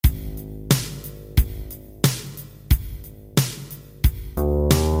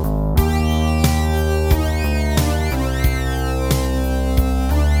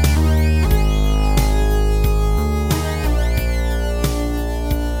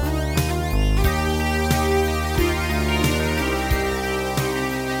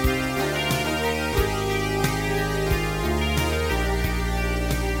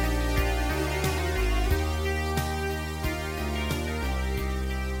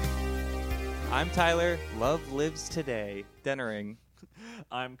I'm Tyler. Love lives today. Dennering.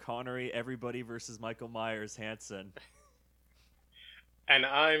 I'm Konnery. Everybody versus Michael Myers Hansen. And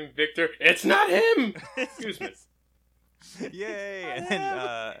I'm Victor. It's not him. Guzman. Yay! And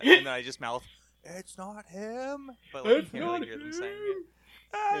then I just mouth. It's not him. But like, you can't really hear them saying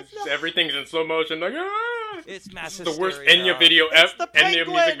it. Everything's in slow motion. Like, ah! It's mass This is the worst hysteria. Enya video Enya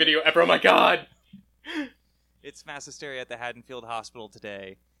music video ever. Oh my god! It's mass hysteria at the Haddonfield Hospital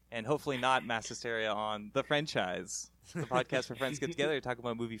today, and hopefully not mass hysteria on the Friendchise, the podcast where friends get together to talk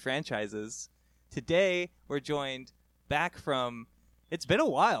about movie franchises. Today we're joined back from. It's been a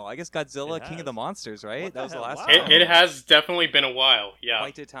while. I guess Godzilla, King of the Monsters, right? That was the last time. It has definitely been a while. Yeah.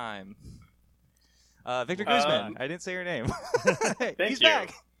 Quite a time. Victor Guzman. I didn't say your name. Hey, Thank he's you.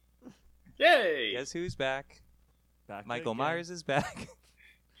 back. Yay! Guess who's back? Back Michael again. Myers is back.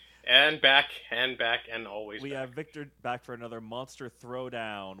 And back, and always We back. have Victor back for another monster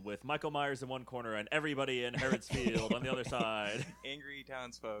throwdown with Michael Myers in one corner and everybody in Harrodsfield on the other side. Angry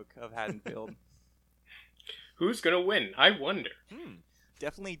townsfolk of Haddonfield. Who's gonna win? I wonder.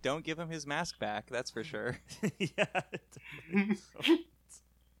 Definitely don't give him his mask back, that's for sure. Yeah.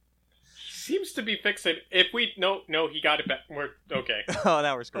 Seems to be fixing. If we no, he got it back. We're okay. Oh,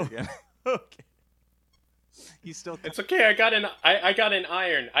 now we're screwed again. Okay. He's still... It's okay. I got an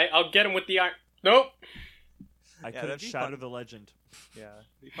iron. I'll get him with the iron. Nope. I that'd couldn't be shatter fun. the legend. Yeah,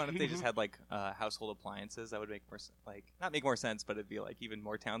 it'd be fun if they just had like household appliances. That would make more not make more sense, but it'd be like even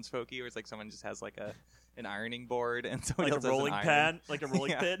more townsfolky. Where it's like someone just has like an ironing board and somebody Like else a has rolling an iron. pan? Like a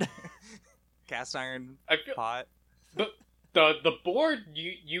rolling Yeah. pin? Cast iron I feel pot. the board.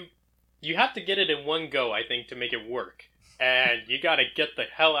 You have to get it in one go. I think to make it work, and you got to get the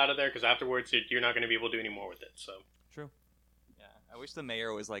hell out of there because afterwards you're not going to be able to do any more with it. So. True. Yeah, I wish the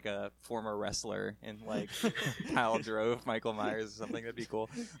mayor was like a former wrestler and like Kyle drove Michael Myers or something. That'd be cool.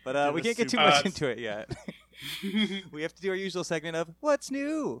 But Do we the can't get too super- much into it yet. We have to do our usual segment of What's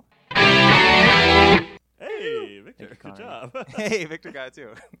New? Hey, Victor. you, Good Connor. job. Hey, Victor got it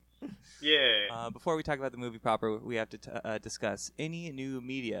too. Yeah. Before we talk about the movie proper, we have to discuss any new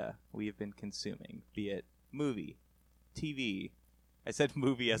media we have been consuming, be it movie, TV. I said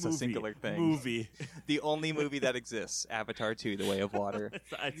movie as a singular thing. Movie. The only movie that exists, Avatar 2, The Way of Water.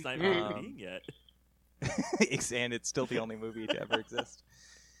 It's not even being yet. And it's still the only movie to ever exist.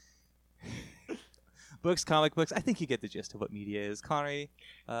 Books, comic books. I think you get the gist of what media is. Konnery,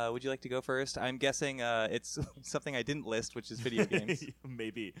 would you like to go first? I'm guessing it's something I didn't list, which is video games.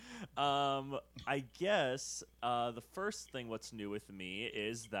 Maybe. I guess the first thing what's new with me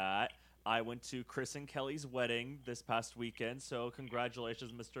is that I went to Chris and Kelly's wedding this past weekend, so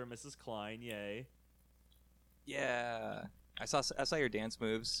congratulations, Mr. and Mrs. Klein. Yay. Yeah. I saw your dance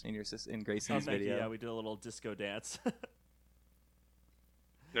moves in Oh, Grayson's thank you. video. Yeah, we did a little disco dance.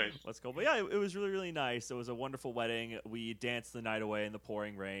 Nice. Let's go. But yeah, it was really, really nice. It was a wonderful wedding. We danced the night away in the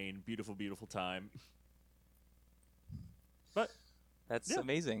pouring rain. Beautiful, beautiful time. But That's yeah.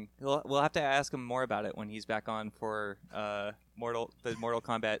 amazing. We'll have to ask him more about it when he's back on for the Mortal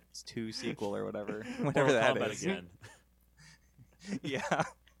Kombat 2 sequel or whatever. Whatever Mortal that Kombat is. again. Yeah.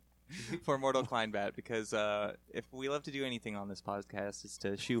 For Mortal Kombat, because if we love to do anything on this podcast, it's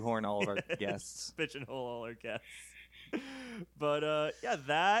to shoehorn all of our guests. Pigeonhole all our guests. But yeah,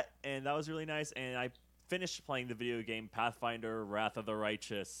 that was really nice. And I finished playing the video game Pathfinder: Wrath of the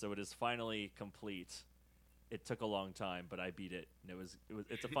Righteous, so it is finally complete. It took a long time, but I beat it, and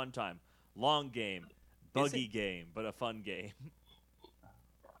it's a fun time. Long game, buggy game, but a fun game.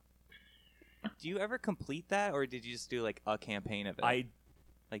 Do you ever complete that, or did you just do like a campaign of it?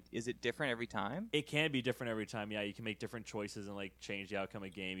 Is it different every time? It can be different every time. Yeah, you can make different choices and like change the outcome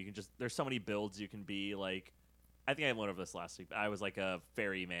of the game. You can there's so many builds you can be. Like, I think I went over this last week. But I was like a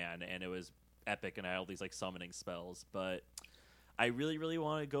fairy man, and it was epic, and I had all these like summoning spells. But I really, really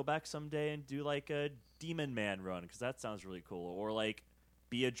want to go back someday and do like a demon man run, because that sounds really cool. Or like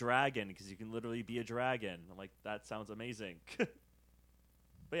be a dragon, because you can literally be a dragon. I'm like, that sounds amazing.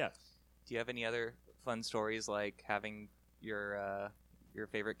 But yeah. Do you have any other fun stories, like having your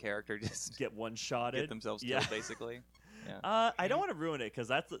favorite character just Get one-shotted. get themselves killed, basically? Yeah. I don't want to ruin it, because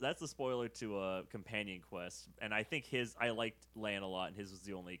that's the spoiler to a companion quest, and I think I liked Lan a lot, and his was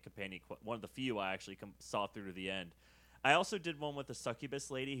the only companion quest, one of the few I actually saw through to the end. I also did one with the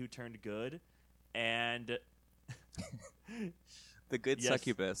succubus lady who turned good, and The Good Yes.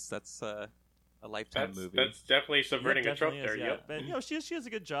 Succubus. That's a Lifetime movie. That's definitely subverting Yeah, a trope definitely there. is, Yep. But she has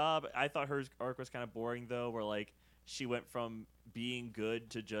a good job. I thought her arc was kind of boring though, where like she went from being good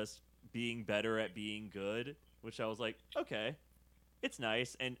to just being better at being good, which I was like, okay. it's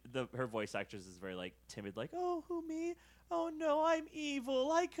nice, and her voice actress is very like timid, like, "Oh, who me? Oh no, I'm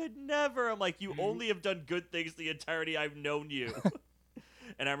evil. I could never." I'm like, you only have done good things the entirety I've known you.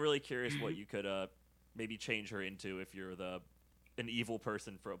 And I'm really curious what you could maybe change her into if you're an evil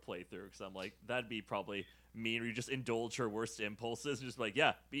person for a playthrough. Because I'm like, that'd be probably mean, or you just indulge her worst impulses and just be like,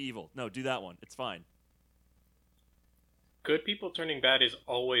 yeah, be evil. No, do that one. It's fine. Good people turning bad is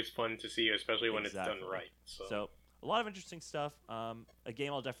always fun to see, especially when it's done right. So a lot of interesting stuff. A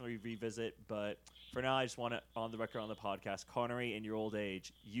game I'll definitely revisit, but for now, I just want to, on the record on the podcast, Konnery, in your old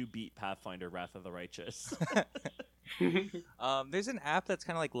age, you beat Pathfinder: Wrath of the Righteous. There's an app that's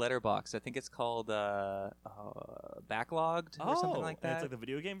kind of like Letterboxd. I think it's called Backlogged or something like that. It's like the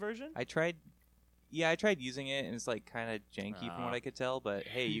video game version? I tried using it, and it's like kind of janky from what I could tell. But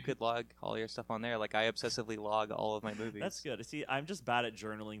hey, you could log all your stuff on there. Like I obsessively log all of my movies. That's good. See, I'm just bad at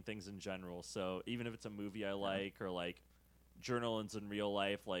journaling things in general. So even if it's a movie I like or like journals in real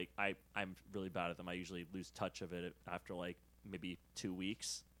life, like I'm really bad at them. I usually lose touch of it after like maybe 2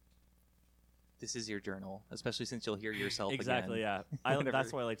 weeks. This is your journal, especially since you'll hear yourself exactly, again. Yeah.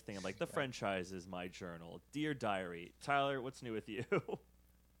 That's why I like to think. I'm like, the Friendchise is my journal. Dear Diary. Tyler, what's new with you?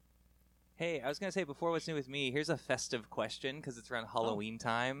 Hey, I was going to say, before what's new with me, here's a festive question, because it's around Halloween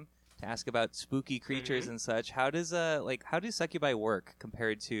time, to ask about spooky creatures and such. How do succubi work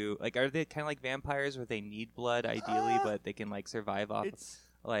compared to, like, are they kind of like vampires where they need blood, ideally, but they can, like, survive off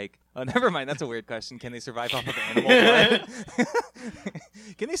like, oh, never mind, that's a weird question. Can they survive off of animal blood?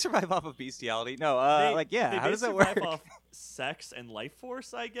 Can they survive off of bestiality? No, how does that work? They survive off sex and life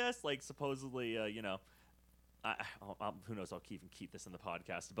force, I guess. Like, supposedly, who knows, I'll even keep this in the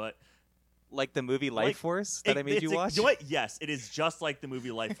podcast, but... Like the movie Life Force that I made you watch? You know what? Yes, it is just like the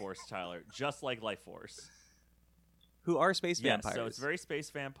movie Life Force, Tyler. Just like Life Force. Who are space vampires. So it's very space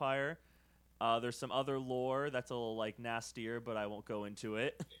vampire. There's some other lore that's a little like nastier, but I won't go into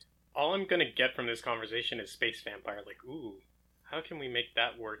it. All I'm gonna get from this conversation is space vampire. Like, ooh, how can we make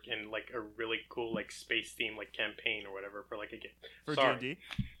that work in like a really cool like space theme like campaign or whatever for like a game? For D&D?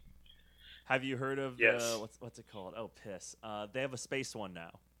 Have you heard of what's it called? Oh, piss. They have a space one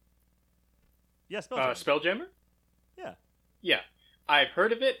now. Yeah, Spelljammer? Yeah. Yeah. I've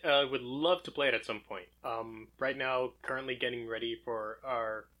heard of it. Would love to play it at some point. Right now, currently getting ready for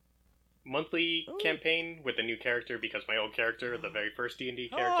our monthly campaign with a new character because my old character, the very first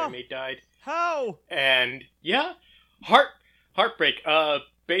D&D character I made, died. How? And yeah, heartbreak.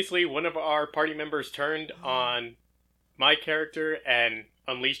 Basically, one of our party members turned on my character and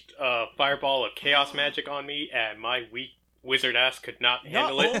unleashed a fireball of chaos magic on me, and my weak wizard ass could not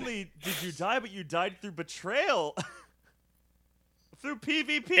handle it. Not only did you die, but you died through betrayal. Through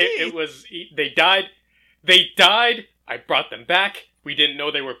PvP. It was... They died. They died. I brought them back. We didn't know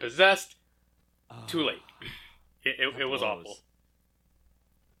they were possessed. Too late. It was awful.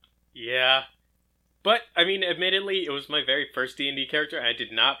 Yeah. But, I mean, admittedly, it was my very first D&D character. I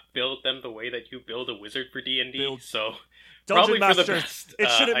did not build them the way that you build a wizard for D&D, so... Dungeon probably Master, for the best. It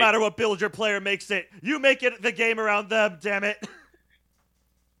shouldn't matter what build your player makes it. You make it the game around them, damn it.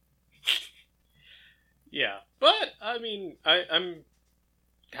 Yeah, but I mean, I'm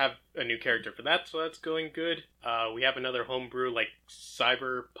have a new character for that, so that's going good. We have another homebrew like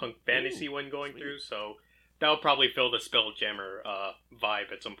cyberpunk fantasy one going through, so that'll probably fill the Spelljammer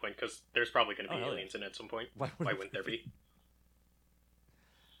vibe at some point because there's probably going to be aliens in it at some point. Why wouldn't there be?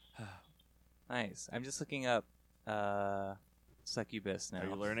 Nice. I'm just looking up succubus now. Are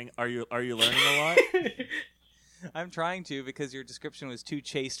you learning? Are you learning a lot? I'm trying to because your description was too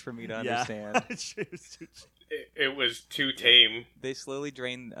chaste for me to understand. It was too tame. They slowly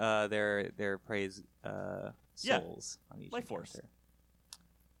drain their prey's souls on each life force.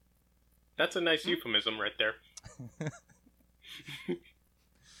 That's a nice euphemism right there.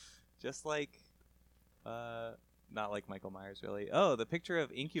 Just like, not like Michael Myers, really. Oh, the picture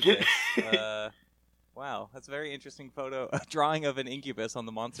of Incubus. Wow, that's a very interesting photo. A drawing of an incubus on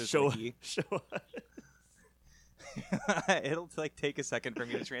the Monsters Wiki. Show us. It'll like take a second for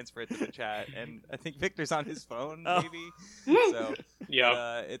me to transfer it to the chat, and I think Victor's on his phone, maybe. So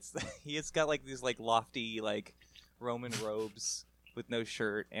yeah, he's got like these like lofty like Roman robes with no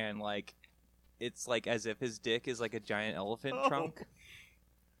shirt, and like it's like as if his dick is like a giant elephant trunk.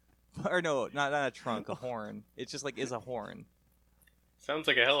 Or no, not a trunk, a horn. It just like is a horn. Sounds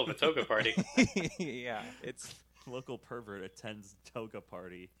like a hell of a toga party. Yeah, it's local pervert attends toga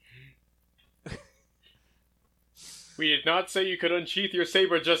party. We did not say you could unsheath your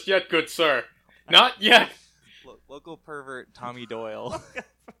saber just yet, good sir. Not yet. Local pervert Tommy Doyle.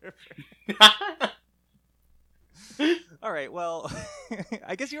 All right, well,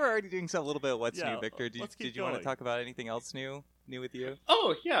 I guess you were already doing a little bit of what's new, Victor. Did you want to talk about anything else new? new with you?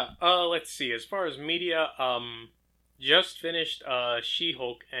 Oh yeah. Let's see. As far as media, just finished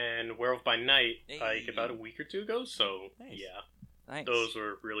She-Hulk and Werewolf by Night like about a week or two ago. So Nice. yeah, Nice. those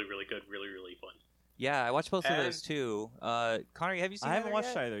were really really good, really really fun. Yeah, I watched both of those too. Connery, have you seen? I haven't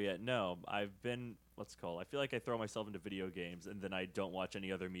watched yet? either yet. No, I've been. What's it called? I feel like I throw myself into video games and then I don't watch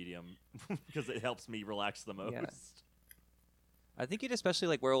any other medium because it helps me relax the most. Yeah. I think you'd especially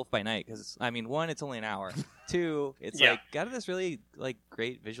like Werewolf by Night because I mean, one, it's only an hour. Two, it's like got this really like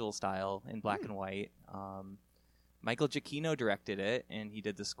great visual style in black and white. Michael Giacchino directed it and he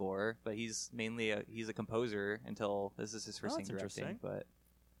did the score, but he's mainly he's a composer until this is his first thing directing. But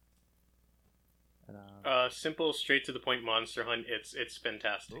simple, straight to the point monster hunt. It's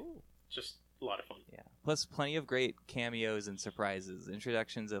fantastic. Ooh. Just a lot of fun. Yeah. Plus, plenty of great cameos and surprises.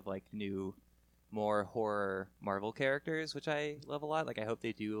 Introductions of like new, more horror Marvel characters, which I love a lot. Like, I hope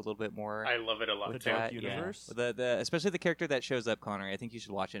they do a little bit more. I love it a lot. The too. Dark Universe. Yeah. The especially the character that shows up, Connery. I think you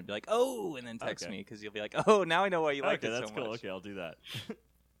should watch it and be like, oh, and then text me because you'll be like, oh, now I know why you like it so much. Okay, that's cool. Okay, I'll do that.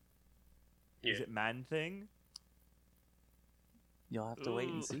 Yeah. Is it Man Thing? You'll have to wait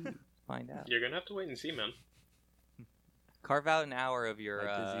and see. Find out. You're gonna have to wait and see, man. Carve out an hour of your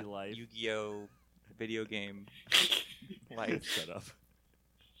busy life. Yu-Gi-Oh video game life. Shut up.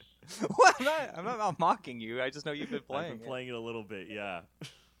 What? I'm not mocking you. I just know you've been playing. I've been playing it a little bit, yeah.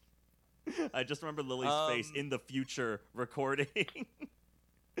 I just remember Lily's face in the future recording.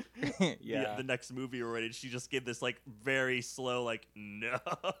 Yeah. The next movie we're ready. She just gave this like very slow, like no.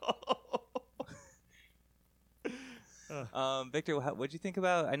 Victor, what'd you think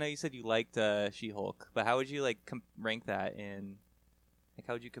about? I know you said you liked She-Hulk, but how would you like rank that in? Like,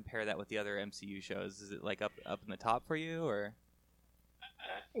 how would you compare that with the other MCU shows? Is it like up in the top for you, or?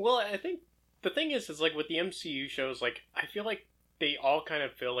 Well, I think the thing is like with the MCU shows, like I feel like they all kind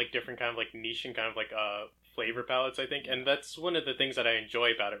of feel like different kind of like niche and kind of like flavor palettes. I think, and that's one of the things that I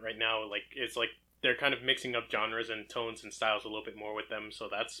enjoy about it right now. Like it's like they're kind of mixing up genres and tones and styles a little bit more with them, so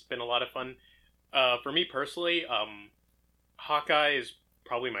that's been a lot of fun. For me personally, Hawkeye is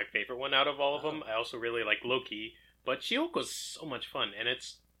probably my favorite one out of all of them. I also really like Loki, but She-Hulk was so much fun, and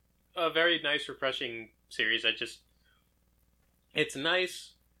it's a very nice, refreshing series. It's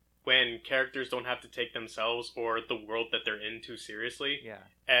nice when characters don't have to take themselves or the world that they're in too seriously. Yeah.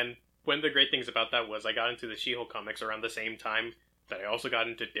 And one of the great things about that was I got into the She-Hulk comics around the same time that I also got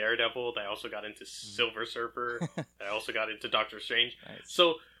into Daredevil, that I also got into Silver Surfer, that I also got into Doctor Strange. Nice.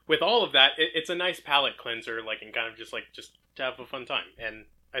 So with all of that, it's a nice palate cleanser, like, and kind of just to have a fun time. And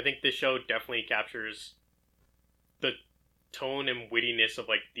I think this show definitely captures the tone and wittiness of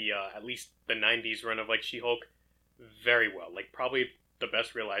like the at least the 90s run of like She-Hulk very well. Like probably the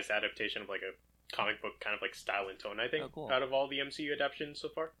best realized adaptation of like a comic book kind of like style and tone, I think, out of all the MCU adaptations so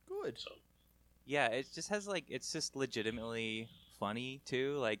far. Good. So yeah, it just has like it's just legitimately funny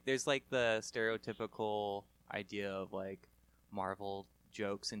too. Like there's like the stereotypical idea of like Marvel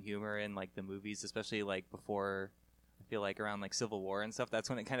jokes and humor in like the movies, especially like before I feel like around like Civil War and stuff.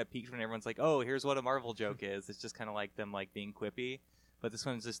 That's when it kind of peaked when everyone's like, oh, here's what a Marvel joke is. It's just kind of like them like being quippy, but this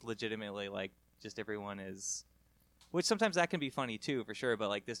one's just legitimately like just everyone is, which sometimes that can be funny too for sure, but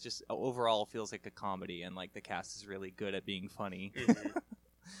like this just overall feels like a comedy, and like the cast is really good at being funny.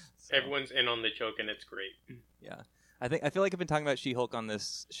 So, everyone's in on the joke and it's great. yeah, I feel like I've been talking about She-Hulk on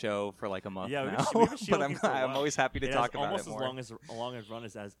this show for like a month now, we have but I'm always happy to talk about almost it more. as long as run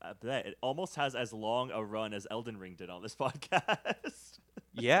as it almost has as long a run as Elden Ring did on this podcast.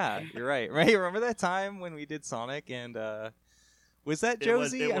 Yeah, you're right. Right, remember that time when we did Sonic and was that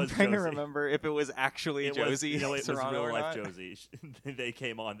Josie? I'm trying to remember if it was actually Josie. It was Serrano real life not. Josie. They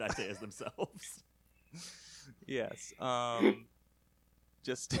came on that day as themselves. Yes.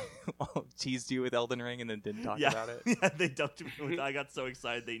 Just teased you with Elden Ring and then didn't talk about it. Yeah, they dumped me. I got so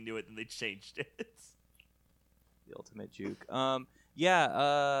excited they knew it and they changed it. The ultimate juke.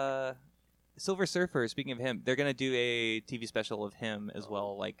 Silver Surfer, speaking of him, they're gonna do a TV special of him as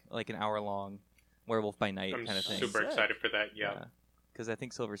well, like an hour-long Werewolf by Night kind of thing. I'm super excited for that, yeah. Because I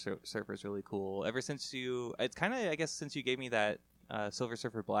think Silver Surfer is really cool. Ever since it's kind of, I guess, since you gave me that Silver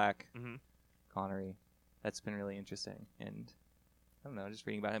Surfer Black Konnery, that's been really interesting. And I don't know, just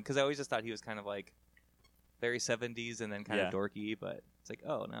reading about him, because I always just thought he was kind of like very 70s and then kind of dorky, but it's like,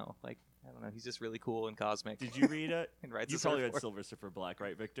 oh no, like, I don't know, he's just really cool and cosmic. Did you read it? And rides you a probably read surfboard. Silver Surfer Black,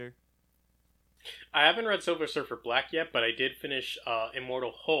 right, Victor? I haven't read Silver Surfer Black yet, but I did finish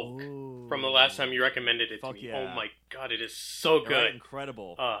Immortal Hulk from the last time you recommended it to me. Yeah. Oh my god, it is so good. Right,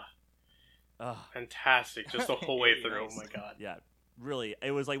 incredible. Fantastic, just the whole way through. Nice. Oh my god. Yeah, really,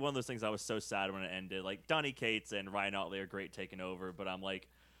 it was like one of those things I was so sad when it ended. Like, Donny Cates and Ryan Otley are great taking over, but I'm like,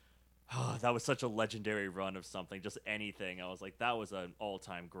 Oh, that was such a legendary run of something, just anything. I was like, that was an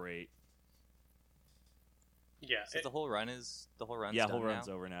all-time great. Yeah. So the whole run's Yeah, done whole run's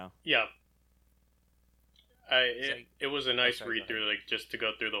now? over now. Yeah. It was a nice sorry, read through, like, just to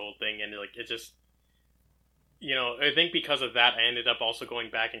go through the whole thing, and like it just, I think because of that, I ended up also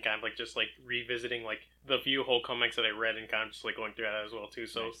going back and kind of like just like revisiting like the few whole comics that I read and kind of just like going through that as well too.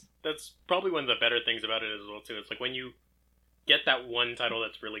 So Nice. that's probably one of the better things about it as well too. It's like when you get that one title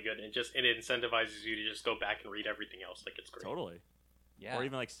that's really good, it incentivizes you to just go back and read everything else. Like, it's great. Totally. Yeah. Or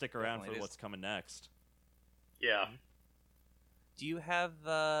even like stick around Definitely for is. what's coming next. Yeah. Do you have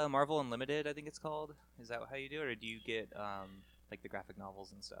Marvel Unlimited, I think it's called? Is that how you do it? Or do you get like the graphic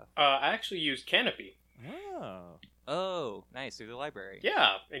novels and stuff? I actually use Kanopy. Oh. Oh, nice. Through the library.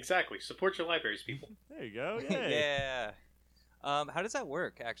 Yeah, exactly. Support your libraries, people. There you go. Yay. Yeah. How does that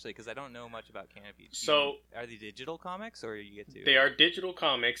work, actually? Because I don't know much about Kanopy. So, are they digital comics, or you get to? They are digital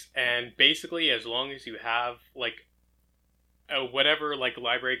comics, and basically, as long as you have like whatever like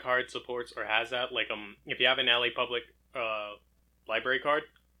library card supports or has that, like if you have an LA Public library card,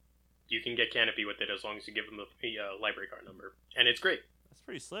 you can get Kanopy with it as long as you give them the library card number, and it's great. That's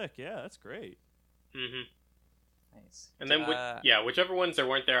pretty slick. Yeah, that's great. Mm-hmm. Nice. And then, whichever ones there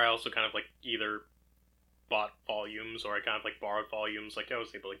weren't there, I also kind of like either bought volumes or I kind of like borrowed volumes. Like I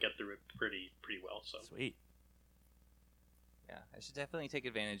was able to get through it pretty well. So Sweet. Yeah, I should definitely take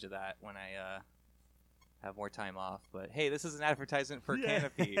advantage of that when I have more time off. But hey, this is an advertisement for Yeah.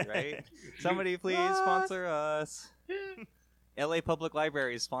 Kanopy, right? Somebody please What? sponsor us. yeah. LA Public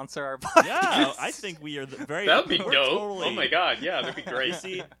Library sponsor our podcast. Yeah, I think we are very. That'd be we're dope. Totally, Oh my god, yeah, that'd be You great.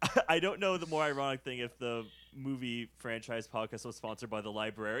 see, I don't know the more ironic thing if the movie franchise podcast was sponsored by the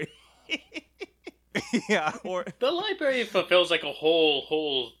library. Yeah. Or The library fulfills like a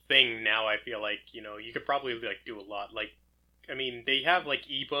whole thing now. I feel like you could probably like do a lot. Like, I mean, they have like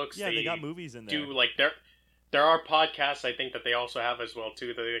ebooks. yeah, they got movies in there. do like there are podcasts I think that they also have as well too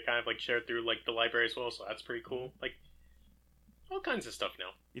that they kind of like share through like the library as well. So that's pretty cool. Like all kinds of stuff now.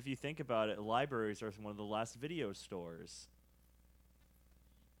 If you think about it, libraries are one of the last video stores.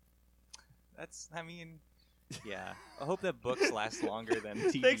 I mean, yeah. I hope that books last longer than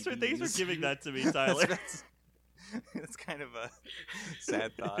TVs. Thanks for giving that to me, Tyler. That's kind of a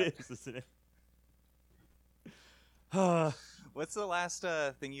sad thought. It is, isn't it? What's the last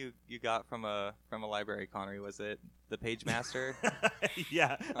thing you got from a library, Konnery? Was it the Page Master?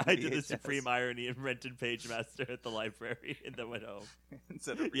 Yeah, On I did the VHS. supreme irony and rented Page Master at the library and then went home.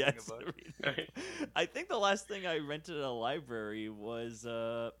 Instead of reading Yes, a book? I think the last thing I rented at a library was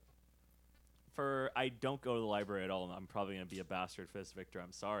I don't go to the library at all. And I'm probably gonna be a bastard for this, Victor.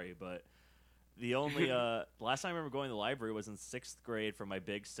 I'm sorry, but the only last time I remember going to the library was in 6th grade for my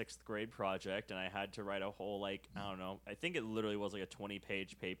big 6th grade project, and I had to write a whole I think it literally was like a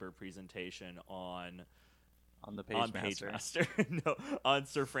 20-page paper presentation on the Page Master. No, on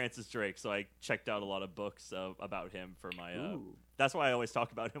Sir Francis Drake. So I checked out a lot of books about him for my. Ooh. That's why I always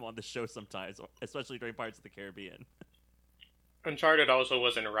talk about him on the show sometimes, especially during Pirates of the Caribbean. Uncharted also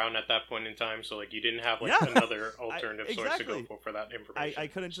wasn't around at that point in time, so like you didn't have like Yeah. another alternative source to exactly. go for that information. I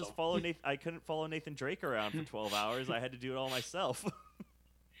couldn't just follow Nathan. I couldn't follow Nathan Drake around for 12 hours. I had to do it all myself.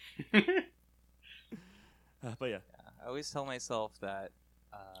 But yeah, I always tell myself that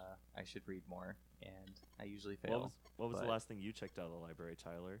I should read more, and I usually fail. what was the but- last thing you checked out of the library,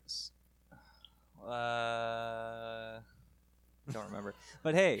 Tyler? Don't remember.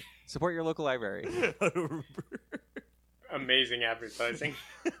 But hey, support your local library. Amazing advertising.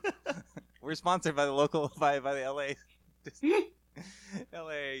 We're sponsored by the LA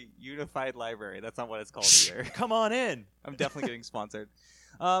LA Unified Library. That's not what it's called either. Come on in. I'm definitely getting sponsored.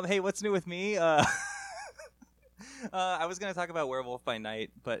 Hey, what's new with me? I was going to talk about Werewolf by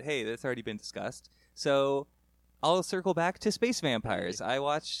Night, but hey, that's already been discussed. So I'll circle back to space vampires. I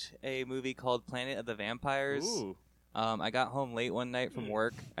watched a movie called Planet of the Vampires. Ooh. I got home late one night from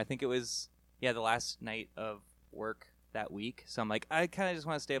work. I think it was, the last night of work that week. So I'm like, I kind of just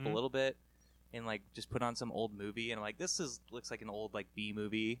want to stay up a little bit and like just put on some old movie. And I'm like, looks like an old like B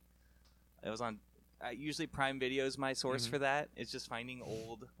movie. It was on. Usually Prime Video is my source for that. It's just finding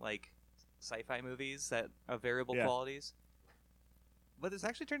old like sci-fi movies that of variable qualities. But it's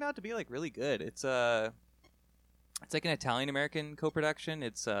actually turned out to be like really good. It's like an Italian-American co-production.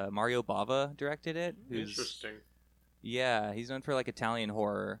 It's Mario Bava directed it. Interesting. Yeah, he's known for like Italian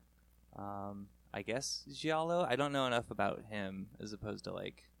horror. I guess Giallo. I don't know enough about him as opposed to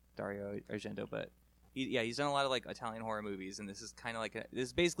like Dario Argento, but he's done a lot of like Italian horror movies, and this is kind of like this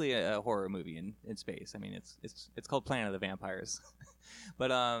is basically a horror movie in space. I mean, it's called Planet of the Vampires.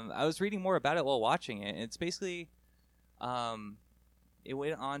 But I was reading more about it while watching it. And it's basically it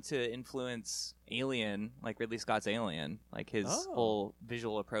went on to influence Alien, like Ridley Scott's Alien, like his whole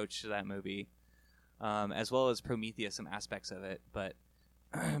visual approach to that movie, as well as Prometheus, some aspects of it. But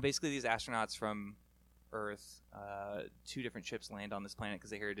basically, these astronauts from Earth, 2 different ships land on this planet because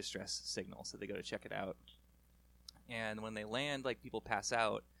they hear a distress signal, so they go to check it out. And when they land, like, people pass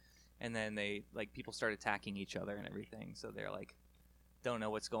out, and then people start attacking each other and everything. So they're like, don't know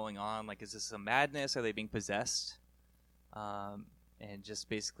what's going on. Like, is this a madness? Are they being possessed? And just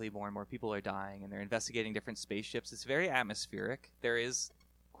basically more and more people are dying, and they're investigating different spaceships. It's very atmospheric. There is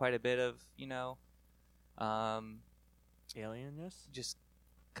quite a bit of, Alien-ness? just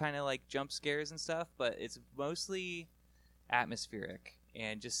kind of like jump scares and stuff, but it's mostly atmospheric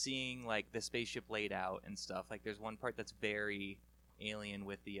and just seeing like the spaceship laid out and stuff. Like there's one part that's very Alien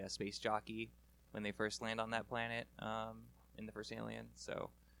with the space jockey when they first land on that planet in the first Alien. So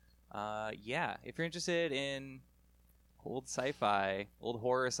yeah, if you're interested in old sci-fi, old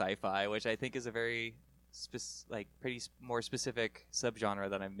horror sci-fi, which I think is a very pretty more specific subgenre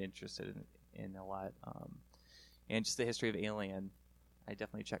that I'm interested in a lot, and just the history of Alien, I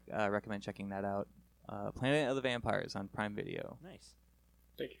definitely recommend checking that out. Planet of the Vampires on Prime Video. Nice.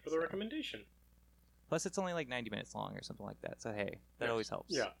 Thank you for the recommendation. Plus, it's only like 90 minutes long or something like that. So hey, that always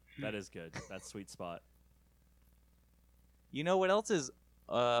helps. Yeah, that is good. That's sweet spot. You know what else is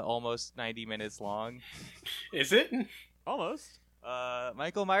almost 90 minutes long? Is it? Almost.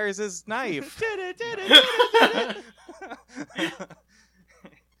 Michael Myers' knife.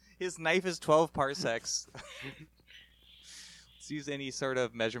 His knife is 12 parsecs. Let's use any sort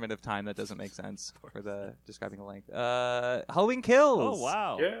of measurement of time that doesn't make sense for the describing the length. Halloween Kills. Oh,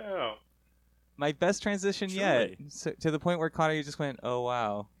 wow. Yeah. My best transition yet. So, to the point where Konnery just went, oh,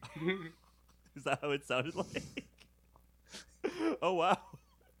 wow. Is that how it sounded like? Oh, wow.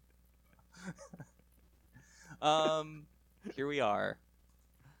 Here we are.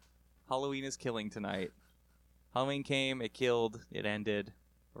 Halloween is killing tonight. Halloween came, it killed, it ended.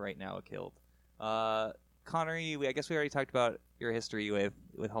 Right now it killed. Konnery, I guess we already talked about your history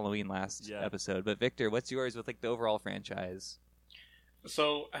with Halloween last episode, but Victor, what's yours with like the overall franchise?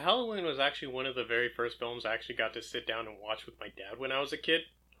 So Halloween was actually one of the very first films I actually got to sit down and watch with my dad when I was a kid,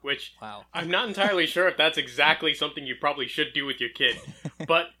 which I'm not entirely sure if that's exactly something you probably should do with your kid,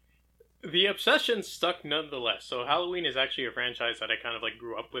 but the obsession stuck nonetheless. So Halloween is actually a franchise that I kind of like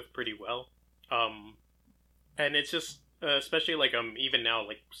grew up with pretty well. And it's just, especially like even now,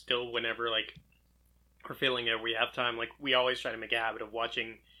 like still whenever like we're feeling it, we have time, like we always try to make a habit of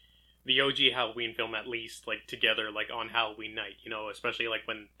watching the OG Halloween film at least like together, like on Halloween night, you know, especially like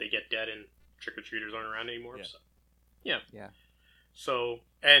when they get dead and trick-or-treaters aren't around anymore. Yeah. So yeah. Yeah. So,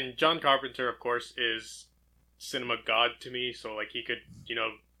 and John Carpenter, of course, is cinema god to me, so like he could, you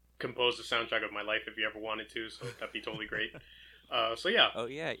know, compose the soundtrack of my life if he ever wanted to, so that'd be totally great. So yeah. Oh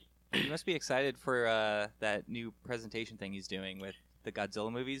yeah, you must be excited for that new presentation thing he's doing with the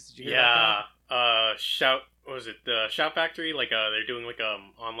Godzilla movies. Did you hear about that? Shout, what was it, the Shout Factory? Like they're doing like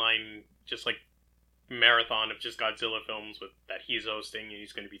online just like marathon of just Godzilla films with that he's hosting and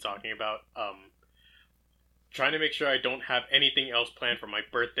he's going to be talking about. Trying to make sure I don't have anything else planned for my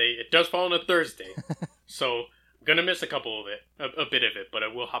birthday. It does fall on a Thursday, so I'm gonna miss a bit of it, but I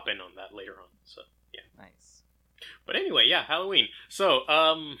will hop in on that later on. So yeah, nice. But anyway, yeah, Halloween. So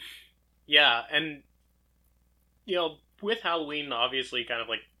yeah, and you know, with Halloween, obviously, kind of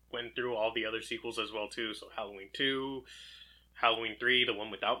like went through all the other sequels as well too. So Halloween 2, Halloween 3, the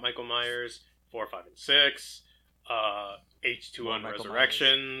one without Michael Myers, 4, 5, and 6, H2O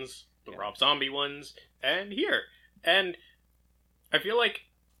Resurrections, the Rob Zombie ones, and here. And I feel like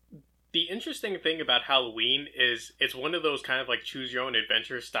the interesting thing about Halloween is it's one of those kind of like choose your own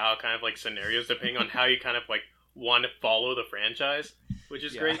adventure style kind of like scenarios depending on how you kind of like want to follow the franchise, which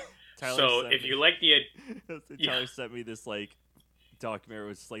is great. So if you like the Tyler sent me this like documentary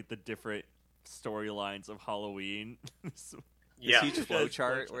with like the different storylines of Halloween. This huge flow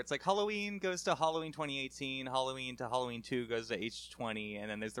chart where it's like Halloween goes to Halloween 2018, Halloween to Halloween 2 goes to H20,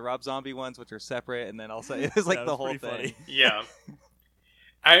 and then there's the Rob Zombie ones which are separate, and then also it's like the whole thing. Funny. Yeah.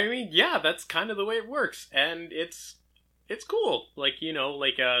 I mean, yeah, that's kind of the way it works, and it's cool. Like, you know,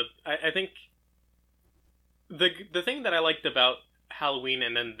 like I think the thing that I liked about Halloween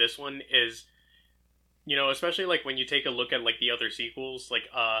and then this one is, you know, especially like when you take a look at like the other sequels, like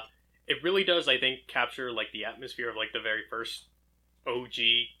it really does, I think, capture like the atmosphere of like the very first OG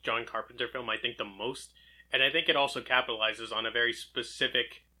John Carpenter film, I think, the most. And I think it also capitalizes on a very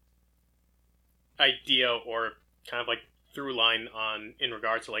specific idea or kind of like through line in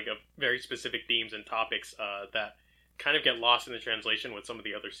regards to like a very specific themes and topics that kind of get lost in the translation with some of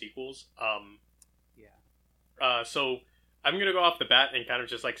the other sequels. So I'm gonna go off the bat and kind of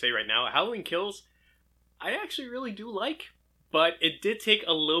just like say right now, Halloween Kills, I actually really do like, but it did take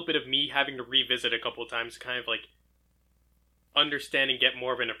a little bit of me having to revisit a couple of times to kind of like understand and get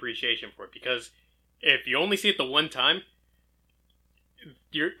more of an appreciation for it, because if you only see it the one time,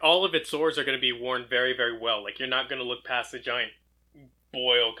 all of its sores are going to be worn very, very well. Like, you're not going to look past the giant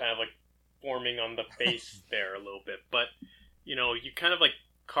boil kind of like forming on the face there a little bit, but you know, you kind of like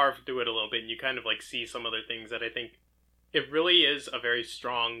carve through it a little bit and you kind of like see some other things that I think it really is a very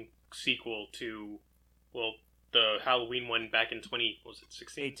strong sequel to, well, the Halloween one back in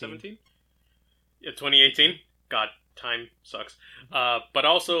 16, 17? Yeah, 2018. God, time sucks. But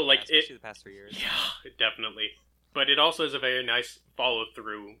also, like, especially the past 3 years. Yeah, definitely. But it also is a very nice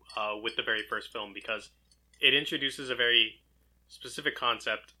follow-through with the very first film, because it introduces a very specific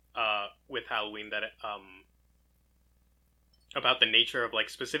concept with Halloween that about the nature of, like,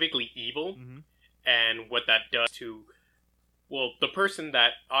 specifically evil, and what that does to, well, the person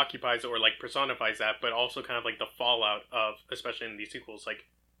that occupies it or, like, personifies that, but also kind of, like, the fallout of, especially in these sequels, like,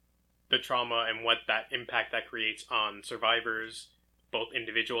 the trauma and what that impact that creates on survivors, both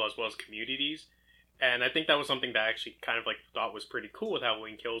individual as well as communities. And I think that was something that I actually kind of, like, thought was pretty cool with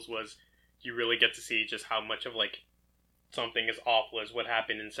Halloween Kills, was you really get to see just how much of, like, something as awful as what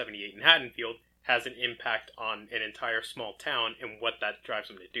happened in 78 in Haddonfield has an impact on an entire small town and what that drives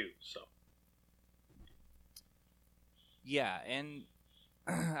them to do, so. Yeah, and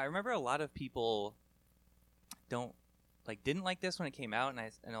I remember a lot of people didn't like this when it came out, and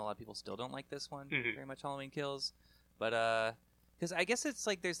I know a lot of people still don't like this one very much, Halloween Kills, but because I guess it's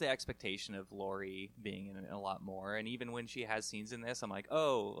like there's the expectation of Laurie being in it a lot more, and even when she has scenes in this, I'm like,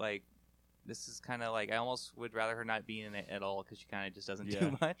 oh, like, this is kind of like, I almost would rather her not be in it at all, because she kind of just doesn't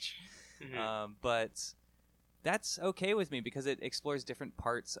do much. But that's okay with me, because it explores different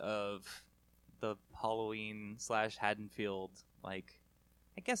parts of the Halloween / Haddonfield, like,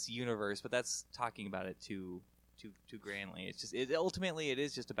 I guess, universe, but that's talking about it too grandly. It's just, ultimately it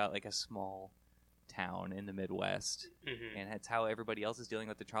is just about, like, a small town in the Midwest, and it's how everybody else is dealing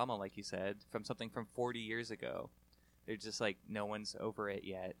with the trauma, like you said, from something from 40 years ago. They're just like, no one's over it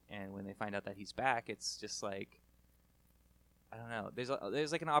yet, and when they find out that he's back, it's just like, I don't know,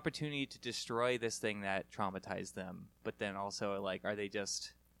 there's like an opportunity to destroy this thing that traumatized them, but then also, like, are they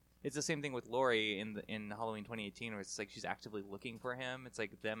just, it's the same thing with Laurie in Halloween 2018, where it's like she's actively looking for him. It's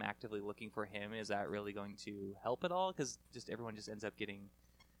like them actively looking for him, is that really going to help at all? Because just everyone just ends up getting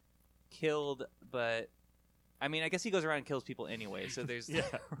killed. But I mean, I guess he goes around and kills people anyway, so there's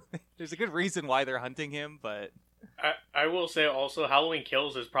there's a good reason why they're hunting him. But I will say also, Halloween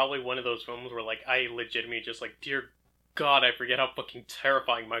Kills is probably one of those films where, like, I legitimately just, like, dear God, I forget how fucking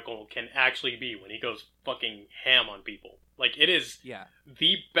terrifying Michael can actually be when he goes fucking ham on people. Like, it is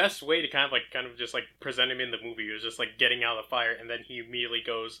the best way to kind of just, like, present him in the movie is just, like, getting out of the fire, and then he immediately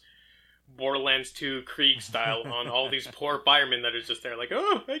goes Borderlands 2 Krieg style on all these poor firemen that are just there, like,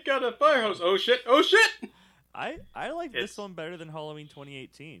 oh, I got a fire hose, oh shit. I like this one better than Halloween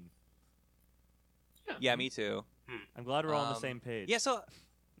 2018. Yeah, me too. I'm glad we're all on the same page. Yeah, so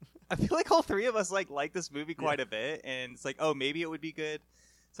I feel like all three of us like this movie quite a bit, and it's like, oh, maybe it would be good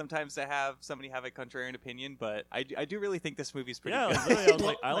sometimes to have somebody have a contrarian opinion, but I do really think this movie's pretty good. Literally, I was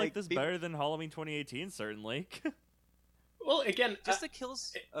like, I like this better than Halloween 2018, certainly. Well, again, just the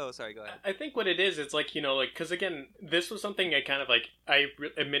kills. Oh, sorry, go ahead. I think what it is, it's like, you know, like, because again, this was something I kind of like,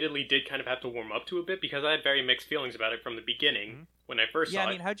 admittedly did kind of have to warm up to a bit, because I had very mixed feelings about it from the beginning when I first saw it. Yeah,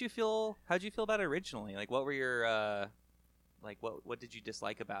 I mean, how'd you feel about it originally? Like, what were your like, what did you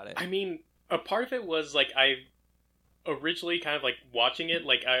dislike about it? I mean, a part of it was like, I originally kind of like watching it,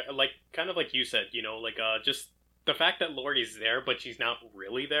 like, I like kind of like you said, you know, like just the fact that Laurie's there, but she's not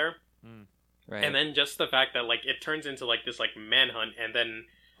really there. Right. And then just the fact that, like, it turns into, like, this, like, manhunt, and then,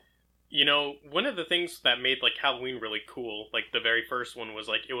 you know, one of the things that made, like, Halloween really cool, like, the very first one was,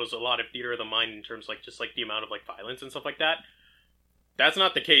 like, it was a lot of theater of the mind in terms of, like, just, like, the amount of, like, violence and stuff like that. That's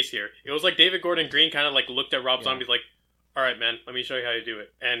not the case here. It was, like, David Gordon Green kind of, like, looked at Rob Zombie's like, alright, man, let me show you how to do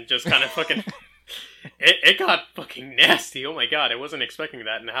it. And just kind of fucking... it got fucking nasty. Oh my god, I wasn't expecting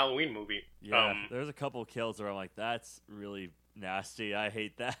that in a Halloween movie. Yeah, there's a couple kills where I'm like, that's really nasty. I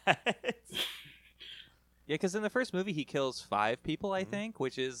hate that. Yeah, because in the first movie he kills 5 people, I think,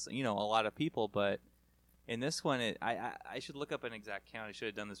 which is, you know, a lot of people. But in this one, I should look up an exact count. I should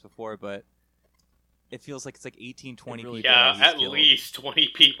have done this before, but it feels like it's like 18, 20 people. Yeah, at least 20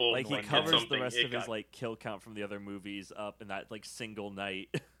 people. Like, he covers the rest of his like kill count from the other movies up in that like single night.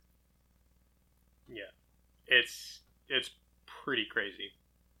 Yeah, it's pretty crazy.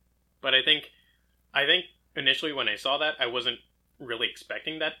 But I think initially when I saw that, I wasn't really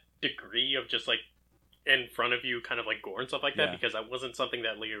expecting that degree of just, like, in front of you kind of like gore and stuff like that, because that wasn't something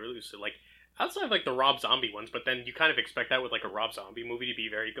that Leah really used to like outside of like the Rob Zombie ones, but then you kind of expect that with like a Rob Zombie movie to be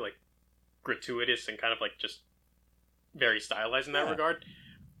very like gratuitous and kind of like just very stylized in that regard.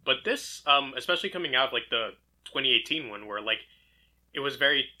 But this, especially coming out of like the 2018 one where like it was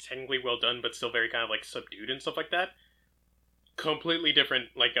very technically well done but still very kind of like subdued and stuff like that, completely different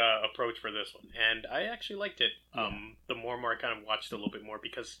like approach for this one, and I actually liked it. The more and more I kind of watched a little bit more,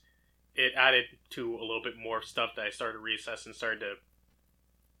 because it added to a little bit more stuff that I started to reassess and started to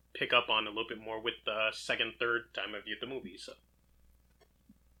pick up on a little bit more with the second, third time I viewed the movie. So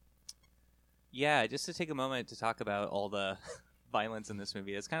yeah, just to take a moment to talk about all the violence in this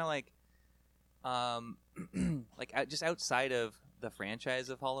movie. It's kind of like just outside of the franchise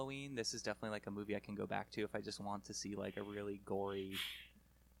of Halloween, this is definitely like a movie I can go back to if I just want to see like a really gory,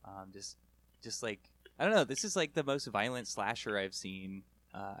 just like, I don't know, this is like the most violent slasher I've seen.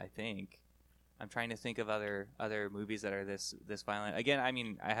 I think I'm trying to think of other movies that are this violent. Again, I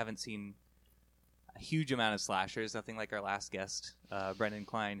mean, I haven't seen a huge amount of slashers, nothing like our last guest, Brendan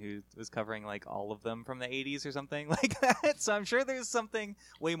Klein, who was covering like all of them from the 80s or something like that. So I'm sure there's something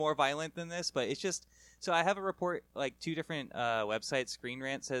way more violent than this, but it's just, so I have a report, like 2 different websites. Screen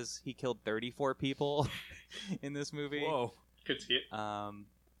Rant says he killed 34 people in this movie. Whoa, could see it.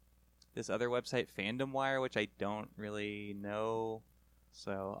 This other website, Fandom Wire, which I don't really know,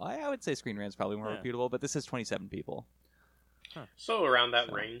 so I would say Screen Rant's probably more reputable, but this is 27 people. So around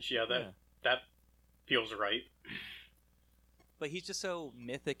that range, that feels right. But he's just so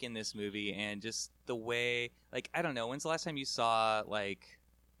mythic in this movie, and just the way, like, I don't know, when's the last time you saw like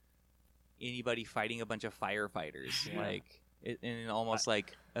anybody fighting a bunch of firefighters, like in almost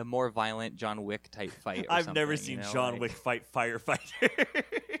like a more violent John Wick type fight? Or I've never seen John Wick fight firefighters.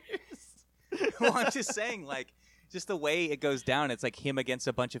 Well, I'm just saying, like, just the way it goes down, it's like him against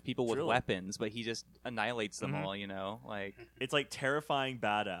a bunch of people with weapons, but he just annihilates them all, you know? Like, it's like terrifying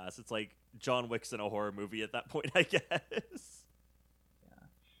badass. It's like John Wick's in a horror movie at that point, I guess. Yeah.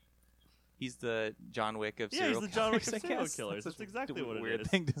 He's the John Wick of serial killers. Yeah, he's the John Wick of serial killers. That's exactly what it is. Weird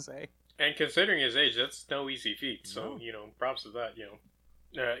thing to say. And considering his age, that's no easy feat. So, you know, props to that, you know.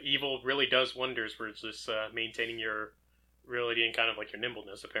 Evil really does wonders for just maintaining your reality and kind of like your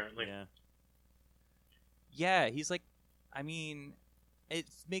nimbleness, apparently. Yeah. Yeah, he's like, I mean, it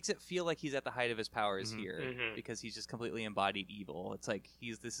makes it feel like he's at the height of his powers here, because he's just completely embodied evil. It's like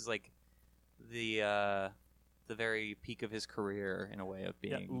this is like the very peak of his career in a way of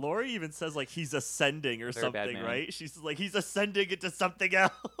being. Yeah, Lori even says like he's ascending or something, right? She's like, he's ascending into something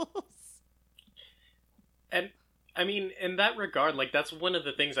else. And I mean, in that regard, like that's one of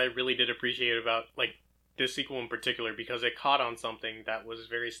the things I really did appreciate about like this sequel in particular, because it caught on something that was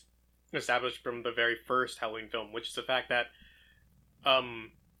very established from the very first Halloween film, which is the fact that the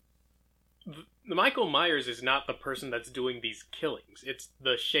Michael Myers is not the person that's doing these killings. It's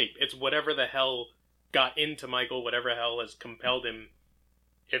the shape. It's whatever the hell got into Michael, whatever the hell has compelled him.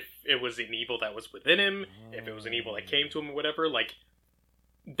 If it was an evil that was within him, if it was an evil that came to him, or whatever, like,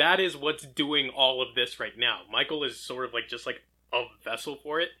 that is what's doing all of this right now. Michael is sort of like just like a vessel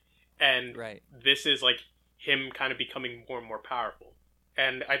for it, and this is like him kind of becoming more and more powerful.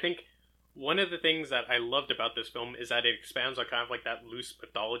 And I think one of the things that I loved about this film is that it expands on kind of like that loose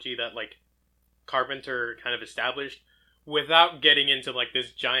mythology that like Carpenter kind of established, without getting into like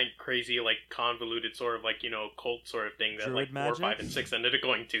this giant crazy like convoluted sort of like, you know, cult sort of thing that Druid like 4, magic? 5, and 6 ended up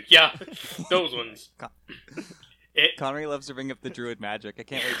going to. Yeah, those ones. Konnery loves to bring up the Druid magic. I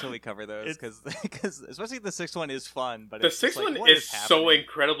can't wait till we cover those, because especially the 6th one is fun, but the it's 6th like, one is so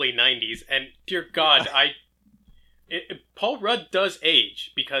incredibly 90s, and dear God, Paul Rudd does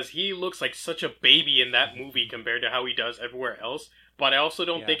age, because he looks like such a baby in that movie compared to how he does everywhere else. But I also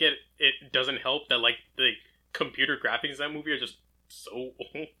don't think it doesn't help that like the computer graphics in that movie are just so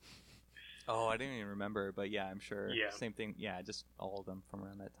old. Oh, I didn't even remember, but yeah, I'm sure. Yeah. Same thing. Yeah, just all of them from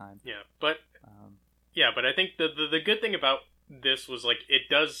around that time. Yeah, but but I think the good thing about this was like it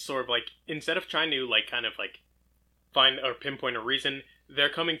does sort of like, instead of trying to like kind of like find or pinpoint a reason, they're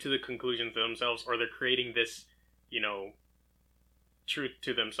coming to the conclusion to themselves, or they're creating this, you know, truth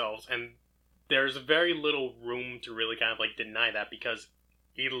to themselves, and there's very little room to really kind of like deny that, because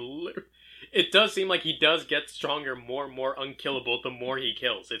it does seem like he does get stronger, more and more unkillable the more he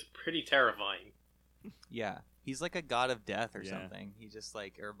kills. It's pretty terrifying. Yeah, he's like a god of death or something. He just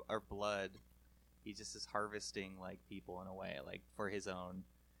like or blood. He just is harvesting like people in a way, like for his own.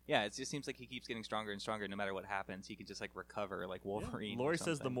 Yeah, it just seems like he keeps getting stronger and stronger. No matter what happens, he can just like recover, like Wolverine. Yeah. Lori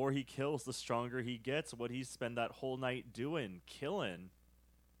says the more he kills, the stronger he gets. What he spent that whole night doing, killing.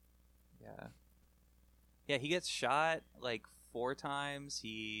 Yeah. Yeah, he gets shot like 4 times.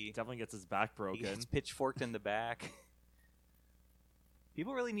 He Definitely gets his back He broken. gets pitchforked in the back.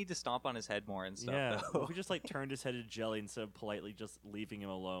 People really need to stomp on his head more and stuff, Yeah, though. if we just like turned his head to jelly instead of politely just leaving him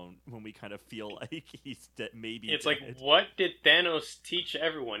alone when we kind of feel like he's maybe It's dead. like, what did Thanos teach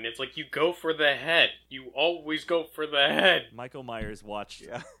everyone? It's like, you go for the head. You always go for the head. Michael Myers watched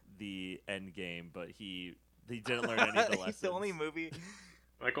Yeah. the end game, but he didn't learn any of the lessons. He's the only movie.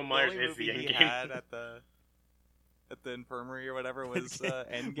 Michael The Myers only is the movie end he game. had at the infirmary or whatever was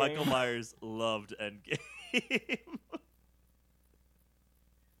Endgame. Michael Myers loved Endgame.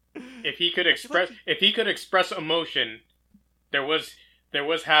 If he could express emotion, there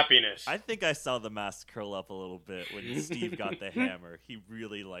was happiness. I think I saw the mask curl up a little bit when Steve got the hammer. He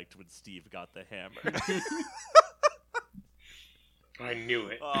really liked when Steve got the hammer. I knew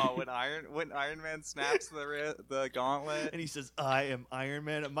it. Oh, when Iron Man snaps the gauntlet, And he says, "I am Iron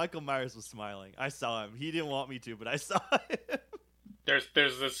Man." And Michael Myers was smiling. I saw him. He didn't want me to, but I saw him. There's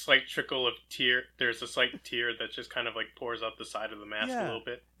this slight trickle of tear. There's a slight tear that just kind of like pours up the side of the mask a little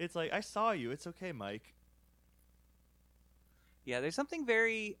bit. It's like, I saw you. It's okay, Mike. yeah, there's something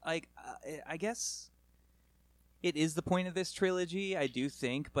very like I guess it is the point of this trilogy, I do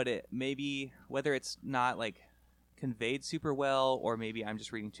think, but it maybe whether it's not like conveyed super well or maybe I'm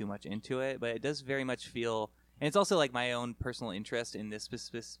just reading too much into it, but it does very much feel, and it's also like my own personal interest in this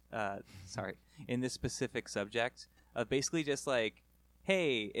specific subject of basically just like,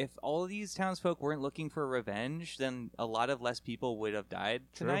 hey, if all of these townsfolk weren't looking for revenge, then a lot of less people would have died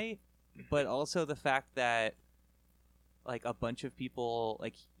True. tonight. But also the fact that like a bunch of people,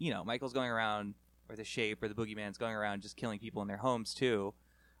 like, you know, Michael's going around, or the Shape or the Boogeyman's going around just killing people in their homes too.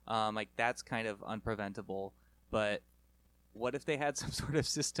 Like that's kind of unpreventable. But what if they had some sort of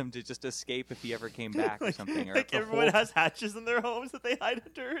system to just escape if he ever came back or something? Or Like if the everyone whole has hatches in their homes that they hide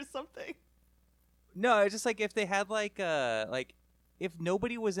under or something. No, it's just like if they had like if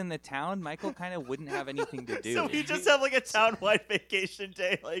nobody was in the town, Michael kind of wouldn't have anything to do. So we just have like a town-wide vacation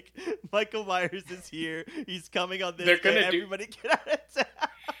day. Like, Michael Myers is here. He's coming on this They're day. gonna do- Everybody get out of town.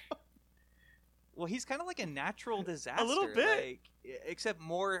 Well, he's kind of like a natural disaster. A little bit. like, except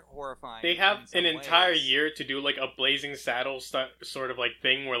more horrifying. They have in some an entire ways. year to do like a Blazing Saddle sort of like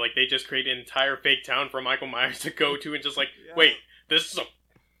thing where like they just create an entire fake town for Michael Myers to go to and just like, Yeah. wait, this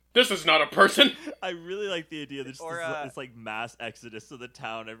is not a person. I really like the idea that just Or, this like mass exodus to the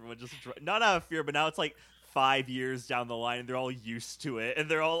town. Everyone just not out of fear, but now it's like 5 years down the line and they're all used to it, and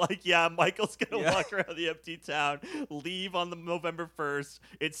they're all like, yeah, Michael's gonna walk around the empty town, leave on the November 1st.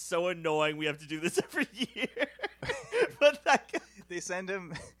 It's so annoying, we have to do this every year. But They send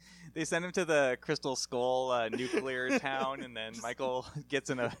him to the Crystal Skull nuclear town, and then Michael gets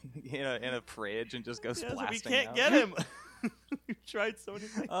in a fridge and just goes yeah, so blasting. we can't out. get him. We've tried so many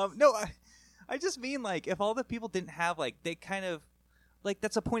things. No, I just mean like if all the people didn't have like they kind of like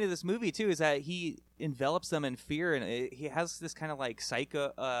that's the point of this movie too, is that he envelops them in fear, and he has this kind of like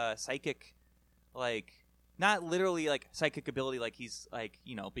psychic, like not literally like psychic ability, like he's like,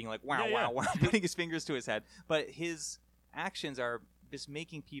 you know, being like wow Yeah, wow wow, putting his fingers to his head, but his actions are just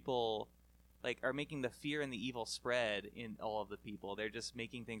making people like are making the fear and the evil spread in all of the people. They're just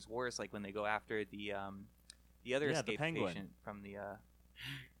making things worse, like when they go after the other Yeah, the escaped penguin. patient from the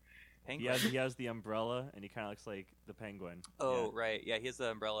penguin. He has the umbrella, and he kind of looks like the penguin. Oh, Yeah. right. Yeah, he has the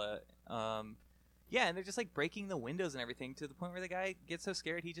umbrella. Yeah, and they're just like breaking the windows and everything to the point where the guy gets so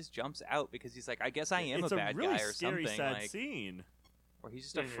scared he just jumps out because he's like, I guess I am It's a bad really guy or scary, something. sad Like, scene. or he's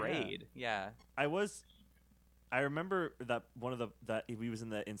just Mhm. afraid. Yeah. I remember that he was in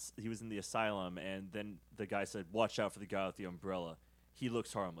the asylum, and then the guy said, "Watch out for the guy with the umbrella. He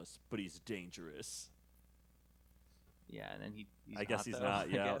looks harmless, but he's dangerous." Yeah, and then he's I guess he's though, not. I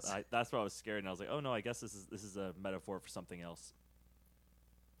Yeah, guess. that's why I was scared, and I was like, "Oh no, I guess this is a metaphor for something else."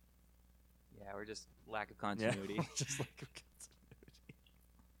 Yeah, or just lack of Yeah, continuity. just like continuity.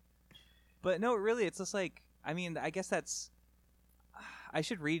 But no, really, it's just like, I mean, I guess that's. I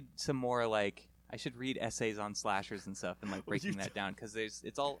should read some more, like, I should read essays on slashers and stuff and like breaking that down, because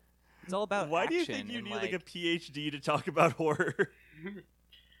it's all about Why action. do you think you and, need like a PhD to talk about horror?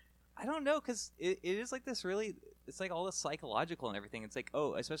 I don't know, because it is like this really, it's like all this psychological and everything. It's like,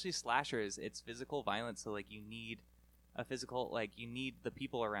 oh, especially slashers, it's physical violence, so like you need a physical, like you need the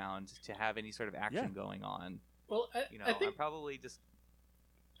people around to have any sort of action going on. Well, You know, I think I'm probably just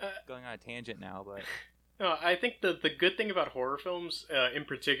going on a tangent now, but no, I think the good thing about horror films in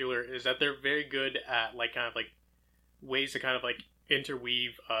particular is that they're very good at like kind of like ways to kind of like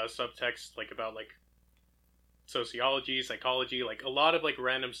interweave subtext, like about like sociology, psychology, like a lot of like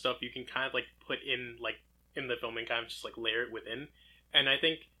random stuff you can kind of like put in like in the film and kind of just like layer it within. And I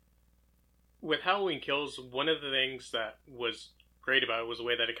think with Halloween Kills, one of the things that was great about it was the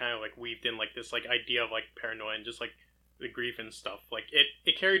way that it kind of like weaved in like this like idea of like paranoia and just like the grief and stuff. Like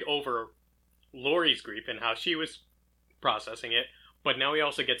it carried over Laurie's grief and how she was processing it, but now we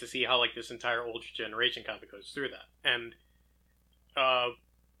also get to see how like this entire older generation kind of goes through that. And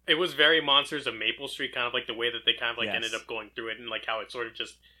it was very Monsters of Maple Street, kind of like the way that they kind of like ended up going through it, and like how it sort of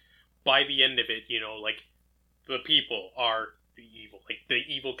just by the end of it, you know, like the people are the evil. Like the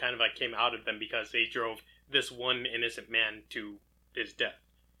evil kind of like came out of them because they drove this one innocent man to his death.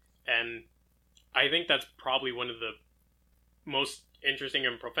 And I think that's probably one of the most interesting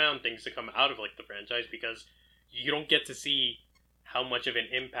and profound things to come out of like the franchise, because you don't get to see how much of an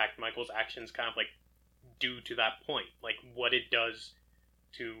impact Michael's actions kind of like do to that point, like what it does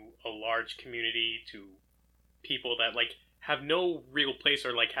to a large community, to people that like have no real place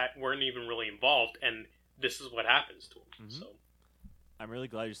or like weren't even really involved, and this is what happens to them. So I'm really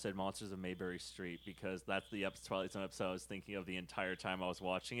glad you said Monsters of Mayberry Street, because that's the Twilight Zone episode I was thinking of the entire time I was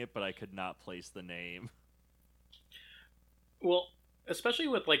watching it, but I could not place the name. Well, especially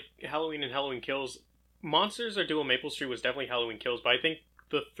with like Halloween and Halloween Kills, Monsters Are Due on Maple Street was definitely Halloween Kills, but I think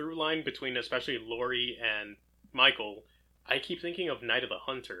the through line between especially Laurie and Michael, I keep thinking of Night of the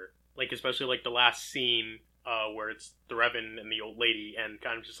Hunter, like especially like the last scene where it's the Reverend and the old lady, and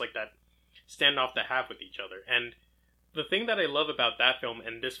kind of just like that standoff they have with each other. And the thing that I love about that film,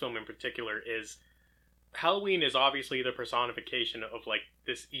 and this film in particular, is Halloween is obviously the personification of like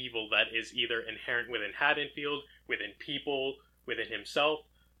this evil that is either inherent within Haddonfield, within people, within himself,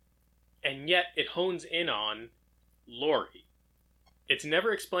 and yet it hones in on Laurie. It's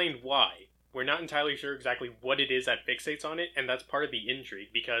never explained why. We're not entirely sure exactly what it is that fixates on it, and that's part of the intrigue,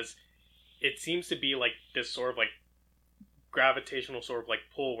 because it seems to be like this sort of like gravitational sort of like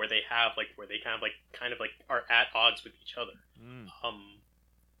pull where they have like where they kind of like are at odds with each other.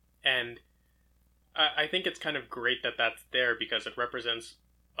 And I think it's kind of great that that's there, because it represents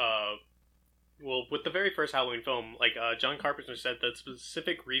well, with the very first Halloween film, like John Carpenter said the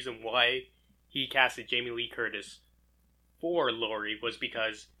specific reason why he casted Jamie Lee Curtis for Laurie was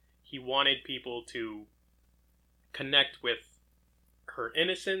because he wanted people to connect with her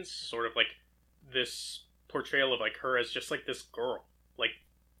innocence, sort of like this portrayal of like her as just like this girl. Like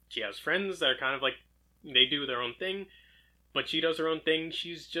she has friends that are kind of like they do their own thing, but she does her own thing.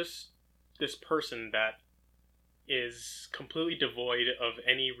 She's just this person that is completely devoid of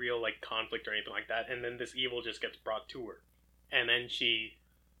any real like conflict or anything like that, and then this evil just gets brought to her, and then she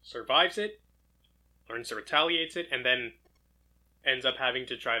survives it, learns to retaliate it, and then ends up having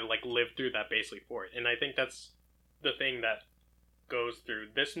to try to like live through that basically for it. And I think that's the thing that goes through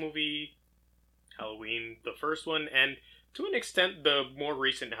this movie, Halloween, the first one, and to an extent the more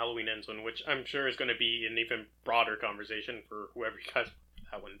recent Halloween Ends one, which I'm sure is going to be an even broader conversation for whoever you guys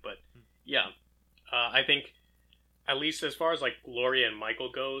that one. But yeah, I think at least as far as like Laurie and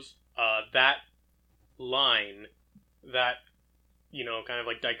Michael goes, that line, that, you know, kind of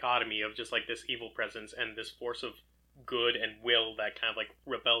like dichotomy of just like this evil presence and this force of good and will that kind of like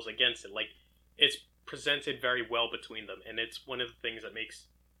rebels against it, like it's presented very well between them, and it's one of the things that makes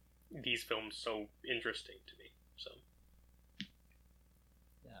these films so interesting to me. So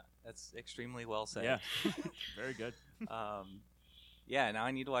yeah, that's extremely well said. Yeah. Very good. Yeah, now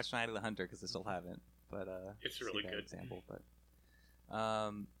I need to watch Night of the Hunter because I still haven't, but it's really good example. But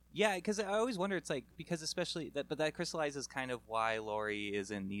yeah, because I always wonder, it's like, because especially that, but that crystallizes kind of why Laurie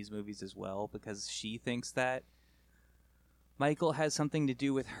is in these movies as well, because she thinks that Michael has something to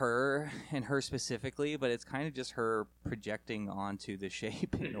do with her, and her specifically, but it's kind of just her projecting onto the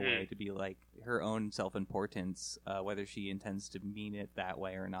shape in a way to be like her own self-importance, whether she intends to mean it that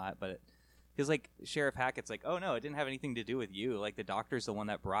way or not. But because like Sheriff Hackett's like, oh no, it didn't have anything to do with you. Like the doctor's the one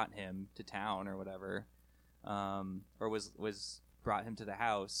that brought him to town or whatever, or was brought him to the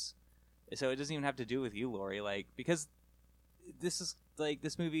house. So it doesn't even have to do with you, Laurie. Like, because this is like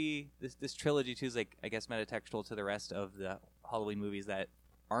this movie, this trilogy too is like, I guess, metatextual to the rest of the Halloween movies that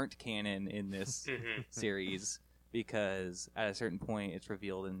aren't canon in this series, because at a certain point it's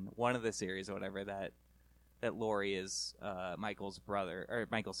revealed in one of the series or whatever that Laurie is Michael's brother or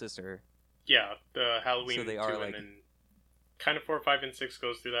Michael's sister. Yeah, the Halloween so they 2, are like, and then kind of 4, 5, and 6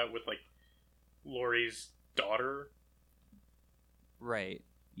 goes through that with like Laurie's daughter. Right.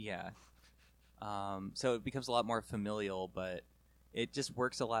 Yeah. So it becomes a lot more familial, but it just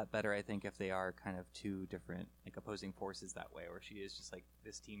works a lot better, I think, if they are kind of two different, like, opposing forces that way, where she is just like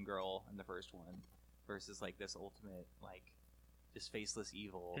this teen girl in the first one versus like this ultimate, like, just faceless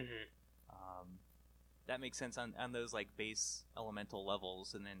evil. That makes sense on those like base elemental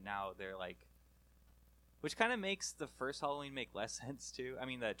levels, and then now they're like Which kind of makes the first Halloween make less sense too. I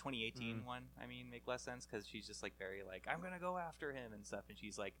mean, the 2018 one, make less sense because she's just like very like, I'm gonna go after him and stuff, and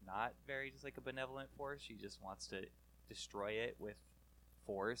she's like not very just like a benevolent force. She just wants to destroy it with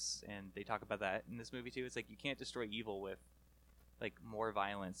force, and they talk about that in this movie too. It's like you can't destroy evil with like more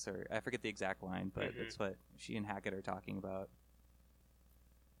violence, or I forget the exact line, but that's what she and Hackett are talking about.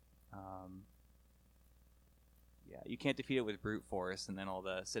 Yeah, you can't defeat it with brute force, and then all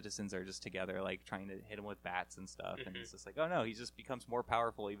the citizens are just together, like, trying to hit him with bats and stuff, and it's just like, oh no, he just becomes more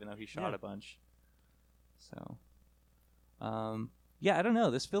powerful even though he shot a bunch. So, yeah, I don't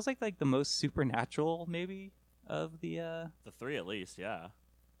know. This feels like the most supernatural, maybe, of the three at least, yeah.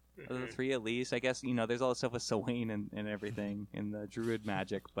 Of the three at least. I guess, there's all the stuff with Sawane and everything, and the druid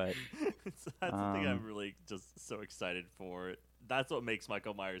magic, but... That's the thing I'm really just so excited for. That's what makes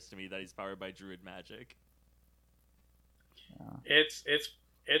Michael Myers to me, that he's powered by druid magic. It's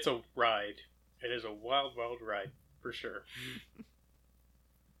a ride. It is a wild ride for sure.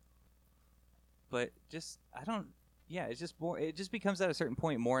 But just it's just more. It just becomes at a certain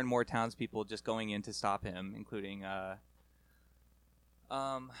point more and more townspeople just going in to stop him, including not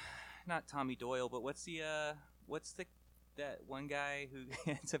Tommy Doyle, but what's that one guy who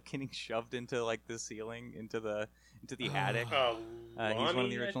ends up getting shoved into like the ceiling into the attic. Lonnie, he's one of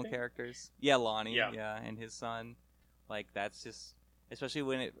the original characters. Yeah, Lonnie. Yeah, and his son. Like, that's just, especially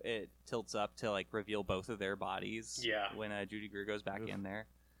when it tilts up to, like, reveal both of their bodies. Yeah. When Judy Greer goes back in there.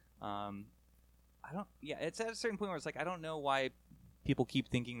 It's at a certain point where it's like, I don't know why people keep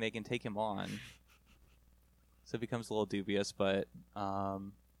thinking they can take him on. So it becomes a little dubious, but I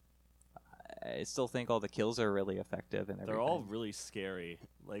still think all the kills are really effective and everything. They're all really scary.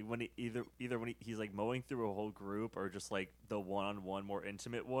 Like, when he's, like, mowing through a whole group, or just, like, the one-on-one more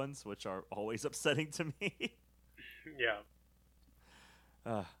intimate ones, which are always upsetting to me. Yeah.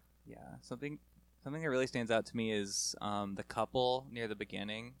 Something that really stands out to me is the couple near the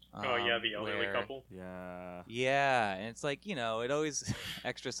beginning. The elderly couple. Yeah, and it's like, it always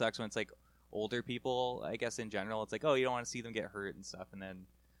extra sucks when it's like older people, I guess in general. It's like, oh, you don't want to see them get hurt and stuff, and then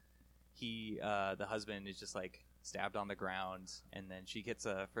the husband is just like stabbed on the ground, and then she gets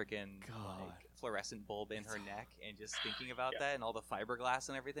a freaking like fluorescent bulb in her neck, and just thinking about that and all the fiberglass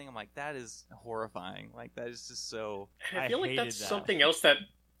and everything, I'm like, that is horrifying. Like, that is just so... And I feel like that's something else that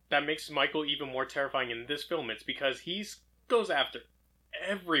makes Michael even more terrifying in this film. It's because he goes after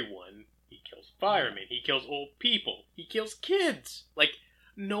everyone. He kills firemen, he kills old people, he kills kids. Like,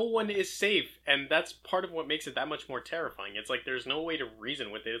 no one is safe, and that's part of what makes it that much more terrifying. It's like there's no way to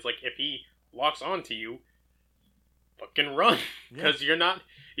reason with it. It's like if he locks onto you, fucking run, because you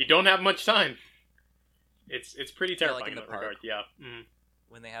don't have much time. It's pretty terrifying in that regard. Yeah.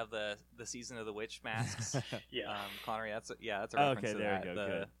 When they have the season of the witch masks. Konnery. That's a reference to there that. We go.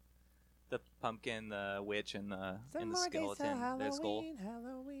 Good. The pumpkin, the witch, and the skeleton. Their skull.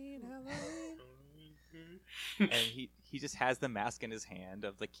 Halloween. And he just has the mask in his hand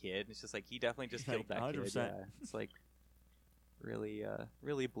of the kid. It's just like he definitely just killed that 100%. Kid. Yeah. It's like really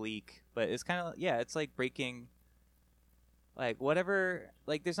really bleak, but it's kind of it's like breaking. Like, whatever,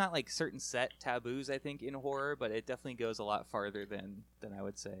 like, there's not, like, certain set taboos, I think, in horror, but it definitely goes a lot farther than I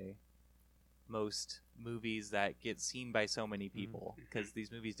would say most movies that get seen by so many people, because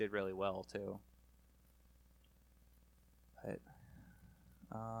these movies did really well, too. But,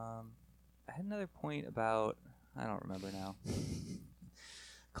 I had another point about, I don't remember now.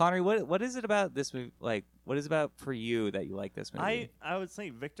 Konnery, what is it about this movie, like, what is it about for you that you like this movie? I would say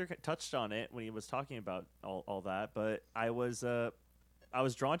Victor touched on it when he was talking about all that, but I was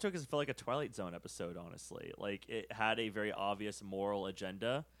drawn to it because it felt like a Twilight Zone episode, honestly. Like, it had a very obvious moral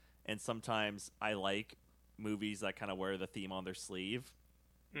agenda, and sometimes I like movies that kind of wear the theme on their sleeve.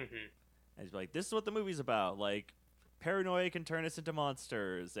 And it's like, this is what the movie's about. Like, paranoia can turn us into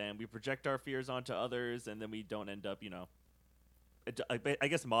monsters, and we project our fears onto others, and then we don't end up, I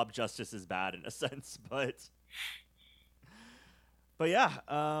guess mob justice is bad in a sense, but yeah,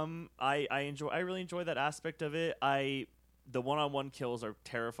 I really enjoy that aspect of it. The one-on-one kills are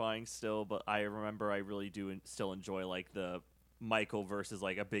terrifying still, but I remember I really do still enjoy like the Michael versus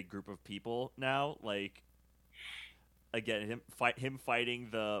like a big group of people now. Like, again, him fighting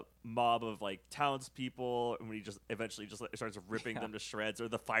the mob of like townspeople, and when he just eventually just starts ripping them to shreds, or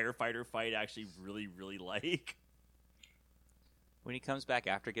the firefighter fight I actually really, really like. When he comes back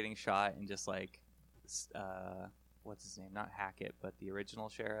after getting shot and just like, what's his name? Not Hackett, but the original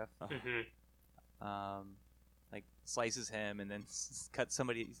sheriff. Like slices him and then cuts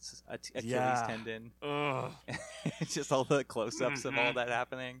somebody's Achilles tendon. Just all the close-ups of all that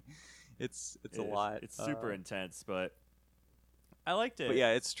happening. It's a lot. It's super intense, but I liked it. But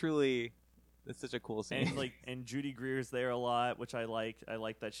yeah, it's truly it's such a cool scene. And Judy Greer's there a lot, which I liked. I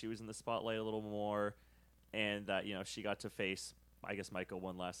liked that she was in the spotlight a little more, and that she got to face, I guess, Michael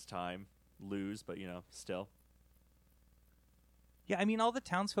one last time, lose, but still. Yeah, I mean, all the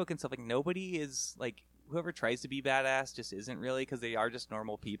townsfolk and stuff, like, nobody is, like, whoever tries to be badass just isn't really, because they are just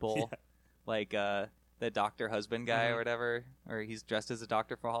normal people. Yeah. Like, the doctor husband guy or whatever, or he's dressed as a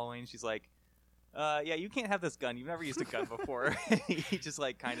doctor for Halloween. She's like, yeah, you can't have this gun. You've never used a gun before. He just,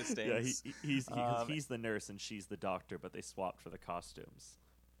 like, kind of stinks. Yeah, he's the nurse and she's the doctor, but they swapped for the costumes.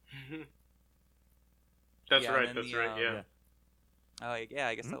 That's right, yeah. Oh, yeah,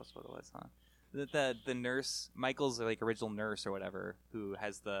 I guess that was what it was, huh? The nurse, Michael's like original nurse or whatever, who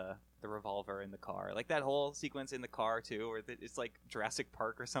has the revolver in the car. Like that whole sequence in the car too, where it's like Jurassic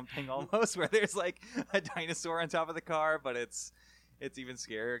Park or something almost, where there's like a dinosaur on top of the car, but it's even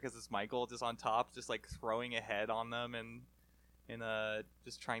scarier because it's Michael just on top, just like throwing a head on them and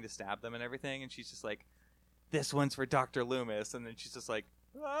just trying to stab them and everything. And she's just like, "This one's for Dr. Loomis," and then she's just like,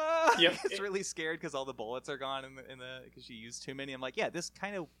 "Ah!" Yep. It's really scared because all the bullets are gone because she used too many. I'm like, yeah, this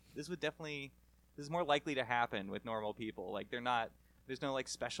is more likely to happen with normal people. Like there's no like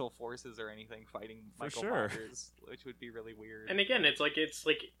special forces or anything fighting Michael Myers, which would be really weird. And again, it's like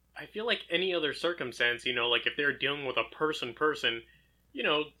I feel like any other circumstance, like if they're dealing with a person,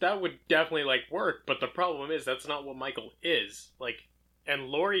 that would definitely like work. But the problem is that's not what Michael is. Like, and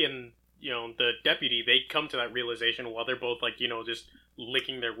Laurie and the deputy, they come to that realization while they're both like just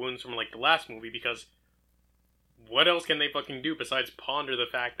licking their wounds from like the last movie, because what else can they fucking do besides ponder the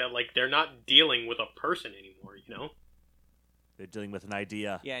fact that like they're not dealing with a person anymore, They're dealing with an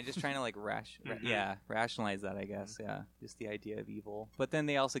idea. Yeah, and just trying to like rationalize that, I guess. Yeah, just the idea of evil. But then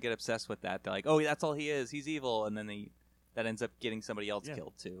they also get obsessed with that. They're like, "Oh, that's all he is. He's evil," and then that ends up getting somebody else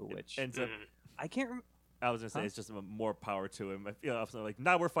killed too. Which ends up. I can't. I was gonna say it's just more power to him. Like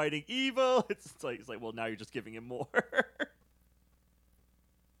now we're fighting evil. It's like well now you're just giving him more.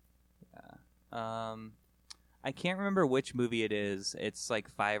 Yeah. I can't remember which movie it is. It's like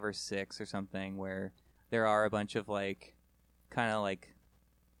 5 or 6 or something, where there are a bunch of like, kind of like,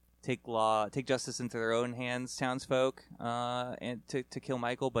 take justice into their own hands townsfolk, and to kill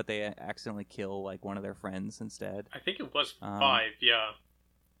Michael, but they accidentally kill like one of their friends instead. I think it was 5, yeah.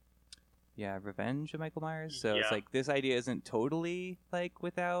 Yeah, Revenge of Michael Myers. So it's like this idea isn't totally like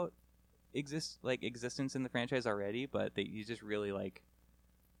without existence in the franchise already, but he just really like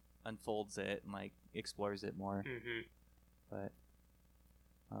unfolds it and like explores it more. But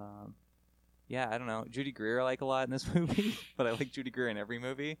yeah, I don't know. Judy Greer I like a lot in this movie, but I like Judy Greer in every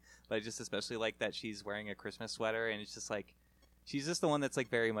movie. But I just especially like that she's wearing a Christmas sweater, and it's just like she's just the one that's like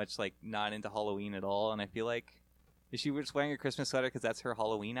very much like not into Halloween at all. And I feel like is she just wearing a Christmas sweater because that's her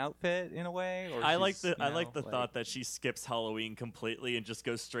Halloween outfit in a way? Or I like the thought that she skips Halloween completely and just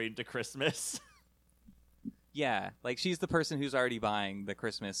goes straight into Christmas. Yeah, like she's the person who's already buying the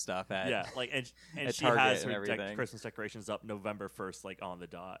Christmas stuff at and she Target has and her everything. Christmas decorations up November 1st, like on the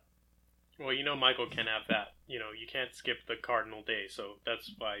dot. Well, Michael can have that. You can't skip the cardinal day, so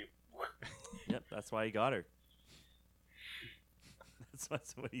that's why. Yep, that's why he got her.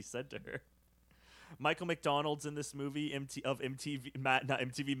 That's what he said to her. Michael McDonald's in this movie Mad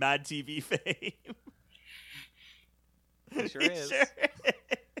TV fame. He sure is.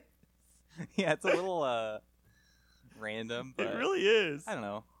 Yeah, it's a little random, but it really is. I don't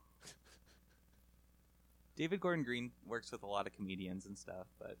know. David Gordon Green works with a lot of comedians and stuff,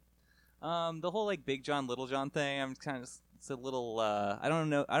 but the whole like Big John Little John thing, I'm kind of it's a little I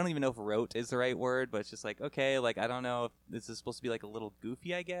don't even know if rote is the right word, but it's just like okay, like I don't know if this is supposed to be like a little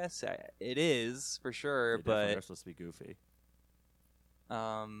goofy, I guess. It is for sure, but they're supposed to be goofy.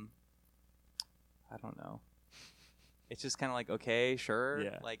 I don't know. It's just kind of like okay, sure.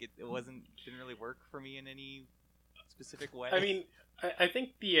 Yeah. Like it didn't really work for me in any specific way. I mean, I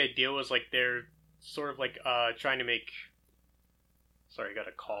think the idea was like they're sort of like trying to make. Sorry, I got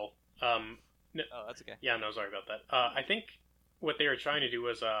a call. No, oh, that's okay. Yeah, no, sorry about that. I think what they were trying to do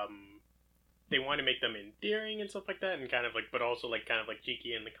was they wanted to make them endearing and stuff like that, and kind of like, but also like kind of like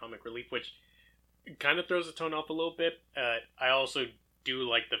cheeky in the comic relief, which kind of throws the tone off a little bit. I also do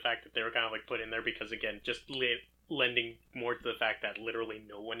like the fact that they were kind of like put in there because again, just lending more to the fact that literally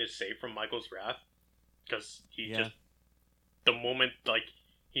no one is safe from Michael's wrath, because he just the moment like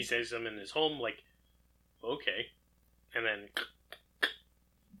he says them in his home, like okay, and then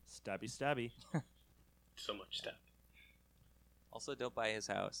stabby so much stab. Also, don't buy his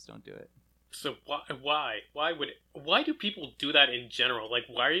house. Don't do it. So why do people do that in general? Like,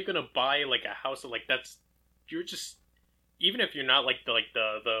 why are you gonna buy like a house that like that's you're just even if you're not like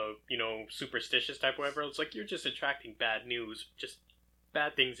the superstitious type or whatever, it's like you're just attracting bad news. Just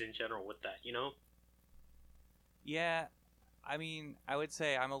bad things in general with that, you know? Yeah, I mean, I would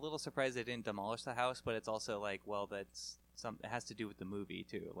say I'm a little surprised they didn't demolish the house, but it's also like, well, that's it has to do with the movie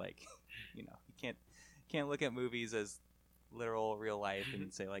too. Like, you know, you can't look at movies as literal real life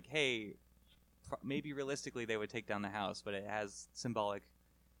and say like, hey, maybe realistically they would take down the house, but it has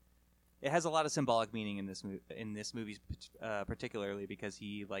a lot of symbolic meaning in this movie, particularly because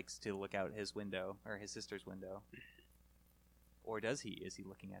he likes to look out his window or his sister's window. Or does he? Is he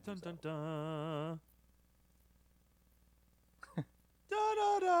looking at himself? Dun, dun, dun. Da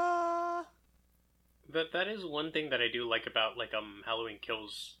da da. That is one thing that I do like about like Halloween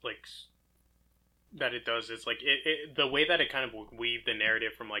Kills, like that it does is like it the way that it kind of weave the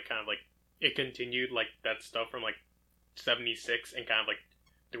narrative from like kind of like it continued like that stuff from like 76 and kind of like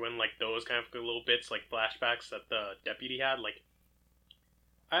threw in like those kind of little bits like flashbacks that the deputy had. Like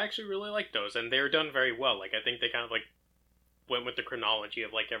I actually really like those, and they were done very well. Like I think they kind of like went with the chronology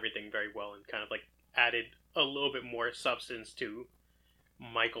of like everything very well and kind of like added a little bit more substance to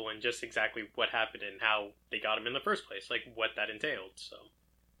Michael and just exactly what happened and how they got him in the first place, like what that entailed. So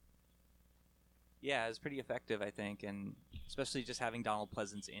yeah, it was pretty effective, I think, and especially just having Donald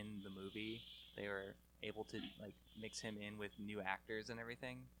Pleasance in the movie, they were able to like mix him in with new actors and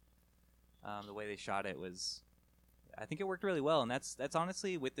everything. The way they shot it was, I think it worked really well, and that's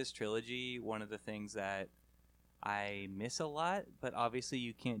honestly with this trilogy one of the things that I miss a lot. But obviously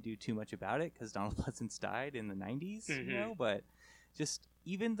you can't do too much about it because Donald Pleasance died in the 90s, you know. But just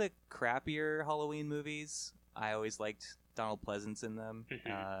even the crappier Halloween movies, I always liked Donald Pleasance in them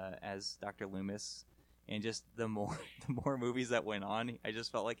as Dr. Loomis. And just the more movies that went on, I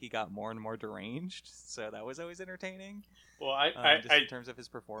just felt like he got more and more deranged. So that was always entertaining. Well, in terms of his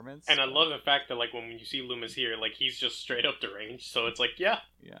performance. And I love the fact that like when you see Loomis here, like he's just straight up deranged. So it's like, yeah,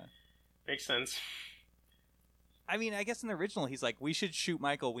 makes sense. I mean, I guess in the original, he's like, we should shoot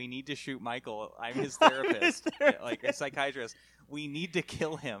Michael. We need to shoot Michael. I'm his therapist. Like a psychiatrist. We need to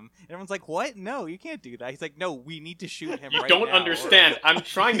kill him. And everyone's like, what? No, you can't do that. He's like, no, we need to shoot him right now. You don't understand. I'm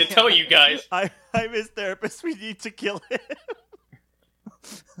trying to tell you guys. I'm his therapist. We need to kill him.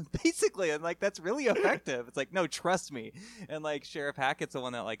 Basically, and like that's really effective. It's like, no, trust me. And like Sheriff Hackett's the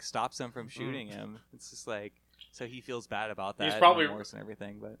one that like stops him from shooting him. It's just like, so he feels bad about that. He's probably remorse and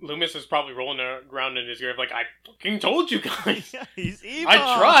everything. But Loomis is probably rolling around in his grave like, I fucking told you guys. Yeah, he's evil.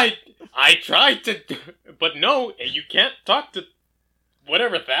 I tried to, but no, you can't talk to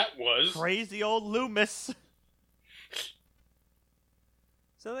whatever that was. Crazy old Loomis.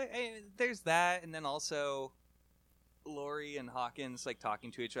 So there's that, and then also Laurie and Hawkins like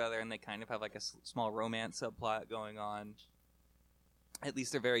talking to each other, and they kind of have like a small romance subplot going on. At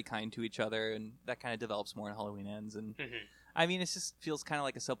least they're very kind to each other, and that kind of develops more in Halloween Ends. And I mean, it just feels kind of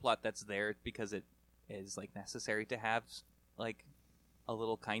like a subplot that's there because it is like necessary to have like a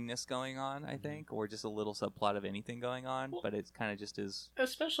little kindness going on, I think, or just a little subplot of anything going on. But it kind of just is,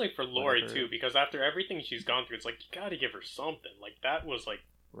 especially for Laurie too, because after everything she's gone through, it's like you gotta give her something. Like that was like,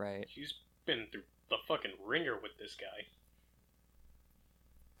 right? She's been through the fucking ringer with this guy.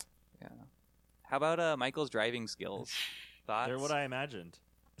 Yeah. How about Michael's driving skills? Thoughts? They're what I imagined.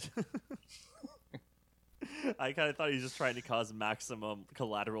 I kind of thought he was just trying to cause maximum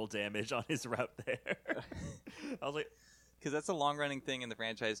collateral damage on his route there. I was like, because that's a long-running thing in the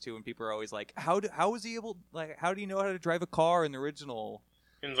franchise too. When people are always like, "How was he able? Like, how do you know how to drive a car in the original?"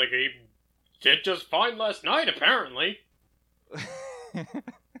 And it's like he did just fine last night, apparently.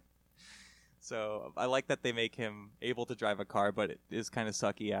 So I like that they make him able to drive a car, but it is kind of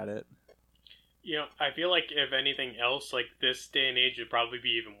sucky at it. You know, I feel like if anything else, like this day and age, would probably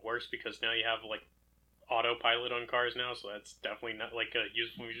be even worse because now you have like autopilot on cars now, so that's definitely not like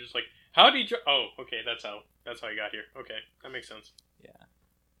useful. You're just like, how do you? Oh, okay, that's how you got here. Okay, that makes sense. Yeah,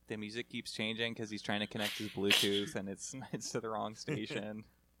 the music keeps changing because he's trying to connect his Bluetooth and it's to the wrong station.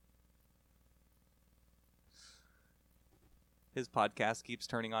 His podcast keeps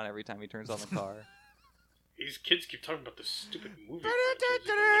turning on every time he turns on the car. These kids keep talking about this stupid movie.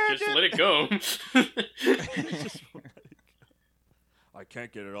 Just let it go. I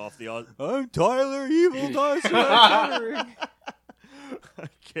can't get it off the... I'm Tyler Evil Konnery. I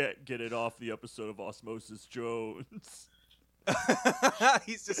can't get it off the episode of Osmosis Jones.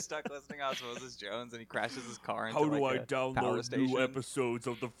 He's just stuck listening to Osmosis Jones and he crashes his car into How do like I download new episodes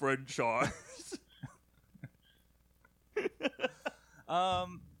of the Friendchise?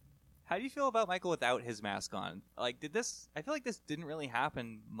 How do you feel about Michael without his mask on? Like, I feel like this didn't really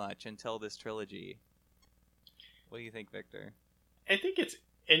happen much until this trilogy. What do you think, Victor? I think it's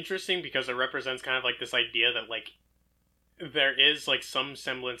interesting because it represents kind of like this idea that like there is like some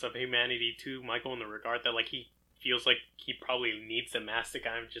semblance of humanity to Michael in the regard that like he feels like he probably needs the mask to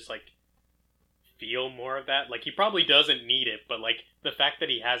kind of just like feel more of that. Like he probably doesn't need it, but like the fact that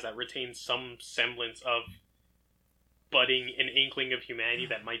he has that retains some semblance of budding an inkling of humanity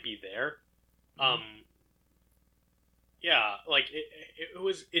that might be there. Yeah, like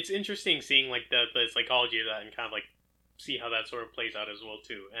it's interesting seeing like the psychology of that and kind of like see how that sort of plays out as well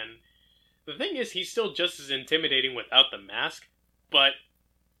too. And the thing is, he's still just as intimidating without the mask, but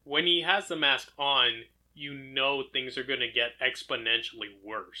when he has the mask on, you know things are going to get exponentially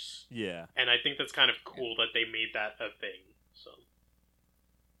worse. Yeah. And I think that's kind of cool that they made that a thing. So.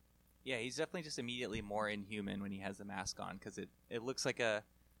 Yeah, he's definitely just immediately more inhuman when he has the mask on, because it looks like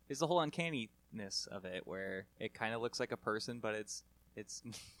there's the whole uncanniness of it, where it kind of looks like a person, but it's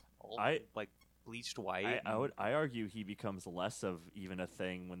all like bleached white. I argue he becomes less of even a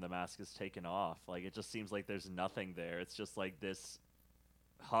thing when the mask is taken off. Like, it just seems like there's nothing there. It's just like this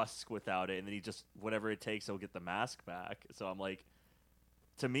husk without it, and then he just, whatever it takes, he'll get the mask back. So I'm like,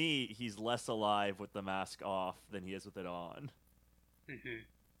 to me, he's less alive with the mask off than he is with it on. Mm-hmm.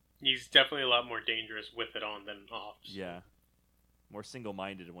 He's definitely a lot more dangerous with it on than off. So. Yeah, more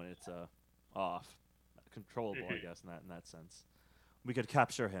single-minded when it's off, controllable, I guess, in that sense. We could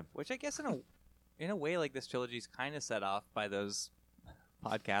capture him, which I guess in a way, like, this trilogy is kind of set off by those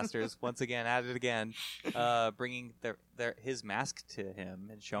podcasters once again at it again, bringing his mask to him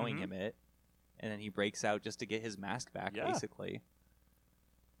and showing him it, and then he breaks out just to get his mask back, basically,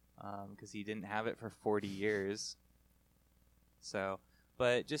 because he didn't have it for 40 years. So,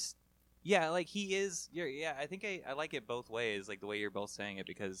 but just like he is. I think I like it both ways, like the way you're both saying it,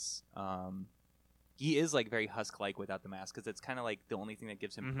 because he is like very Husk-like without the mask, because it's kind of like the only thing that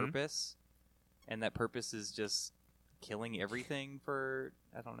gives him purpose, and that purpose is just killing everything for,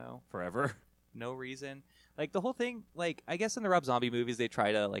 I don't know, forever, no reason. Like the whole thing, like I guess in the Rob Zombie movies they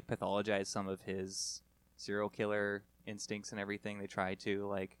try to like pathologize some of his serial killer instincts and everything. They try to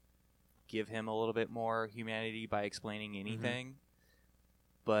like give him a little bit more humanity by explaining anything.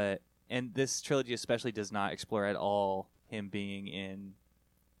 But and this trilogy especially does not explore at all him being in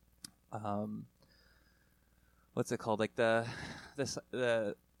what's it called, like the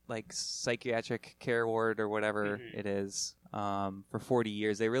like psychiatric care ward or whatever it is, for 40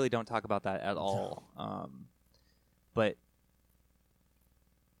 years. They really don't talk about that at all. But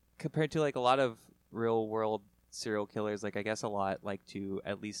compared to like a lot of real world serial killers, like I guess a lot like to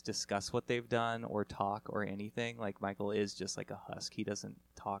at least discuss what they've done or talk or anything. Like Michael is just like a husk. He doesn't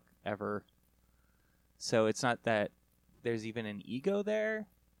talk ever. So it's not that there's even an ego there.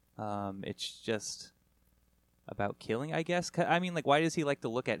 It's just about killing, I guess. I mean, like, why does he like to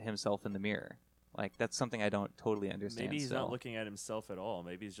look at himself in the mirror? Like, that's something I don't totally understand. Maybe he's not looking at himself at all.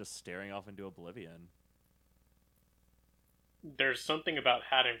 Maybe he's just staring off into oblivion. There's something about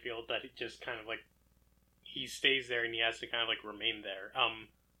Haddonfield that he just kind of like, he stays there and he has to kind of like remain there.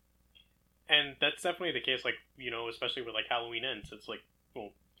 And that's definitely the case, like, you know, especially with like Halloween Ends. It's like,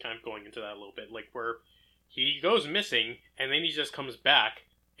 well, kind of going into that a little bit, like where he goes missing and then he just comes back.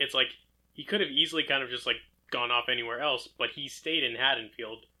 It's like he could have easily kind of just like gone off anywhere else, but he stayed in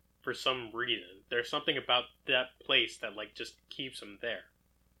Haddonfield for some reason. There's something about that place that like just keeps him there.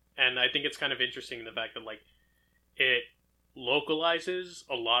 And I think it's kind of interesting the fact that like it localizes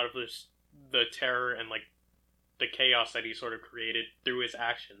a lot of the terror and like the chaos that he sort of created through his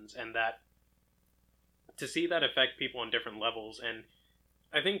actions, and that to see that affect people on different levels. And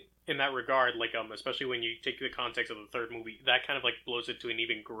I think in that regard, like especially when you take the context of the third movie, that kind of like blows it to an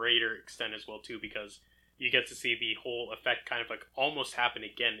even greater extent as well too, because you get to see the whole effect kind of like almost happen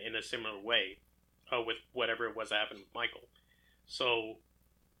again in a similar way with whatever it was that happened with Michael. So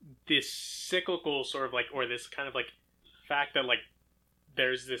this cyclical sort of like, or this kind of like fact that like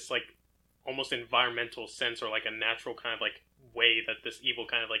there's this like almost environmental sense or like a natural kind of like way that this evil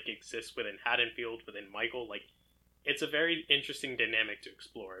kind of like exists within Haddonfield, within Michael, like it's a very interesting dynamic to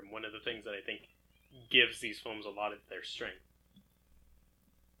explore, and one of the things that I think gives these films a lot of their strength.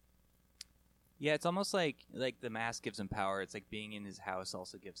 Yeah, it's almost like the mask gives him power. It's like being in his house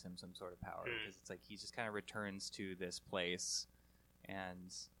also gives him some sort of power, because it's like he just kind of returns to this place,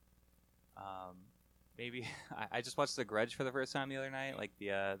 and maybe I just watched The Grudge for the first time the other night, like the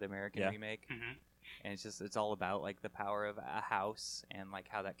American remake, and it's all about like the power of a house and like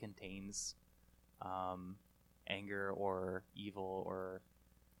how that contains anger or evil or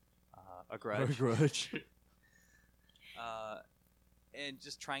a grudge. And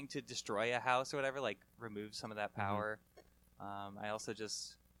just trying to destroy a house or whatever, like remove some of that power. I also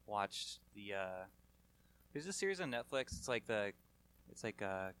just watched there's a series on Netflix. It's like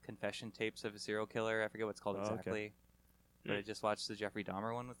confession tapes of a serial killer. I forget what it's called exactly, but I just watched the Jeffrey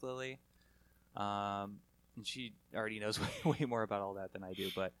Dahmer one with Lily. and she already knows way more about all that than I do.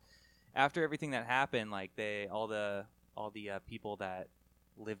 But after everything that happened, like all the people that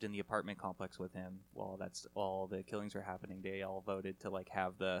lived in the apartment complex with him while all the killings were happening, they all voted to like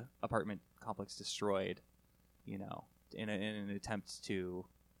have the apartment complex destroyed, you know, in an attempt to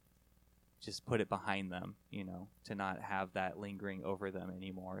just put it behind them, you know, to not have that lingering over them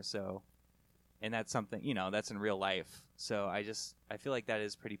anymore. So, and that's something, you know, that's in real life. So I feel like that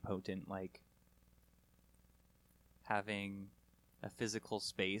is pretty potent, like having a physical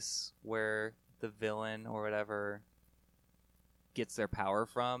space where the villain or whatever gets their power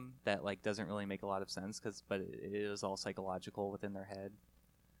from that like doesn't really make a lot of sense but it is all psychological within their head.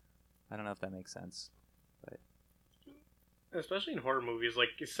 I don't know if that makes sense, but especially in horror movies, like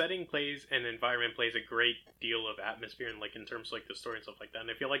setting plays and environment plays a great deal of atmosphere and like in terms of like the story and stuff like that. And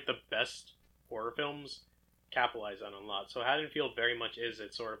I feel like the best horror films capitalize on a lot. So Haddonfield very much is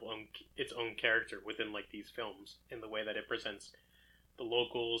its own character within like these films in the way that it presents the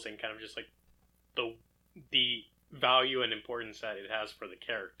locals and kind of just like the value and importance that it has for the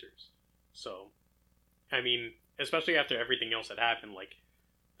characters. So, I mean, especially after everything else that happened, like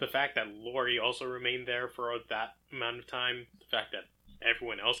the fact that Laurie also remained there for that amount of time, the fact that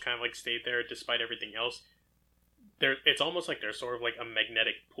everyone else kind of like stayed there despite everything else, it's almost like there's sort of like a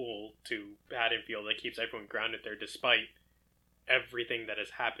magnetic pull to Haddonfield that keeps everyone grounded there despite everything that has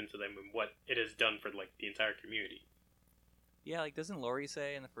happened to them and what it has done for like the entire community. Yeah, like doesn't Laurie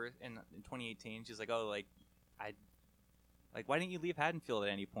say in 2018, she's like, oh, like why didn't you leave Haddonfield at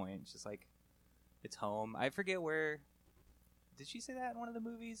any point? It's just like, it's home. I forget where. Did she say that in one of the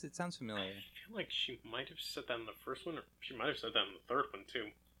movies? It sounds familiar. I feel like she might have said that in the first one, or she might have said that in the third one too.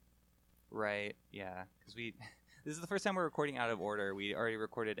 Right. Yeah. Because this is the first time we're recording out of order. We already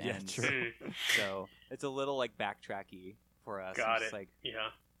recorded ends. Yeah, true. So it's a little like backtracky for us. Got it's it. Like, yeah.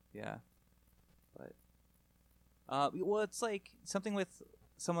 Yeah. But well, it's like something with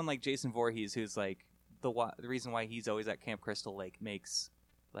someone like Jason Voorhees, who's like the reason why he's always at Camp Crystal Lake makes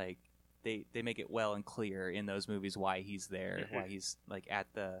like they make it well and clear in those movies why he's there, why he's like at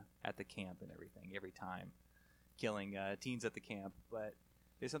the camp and everything every time, killing teens at the camp. But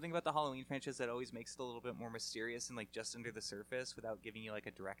there's something about the Halloween franchise that always makes it a little bit more mysterious and like just under the surface without giving you like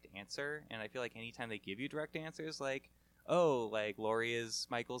a direct answer. And I feel like anytime they give you direct answers, like, oh, like Laurie is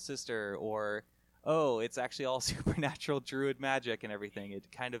Michael's sister, or oh, it's actually all supernatural druid magic and everything,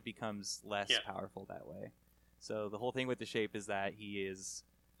 it kind of becomes less powerful that way. So the whole thing with the Shape is that he is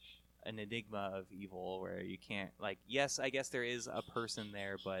an enigma of evil where you can't, like, yes, I guess there is a person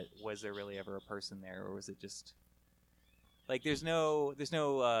there, but was there really ever a person there, or was it just like there's no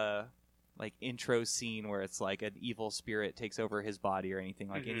like intro scene where it's like an evil spirit takes over his body or anything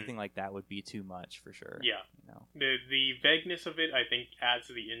like anything like that would be too much for sure. Yeah, you know? The vagueness of it I think adds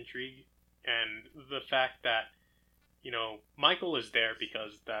to the intrigue. And the fact that, you know, Michael is there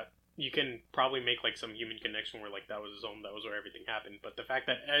because that you can probably make like some human connection where like that was his home, that was where everything happened. But the fact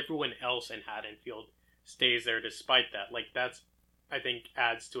that everyone else in Haddonfield stays there despite that, like that's, I think,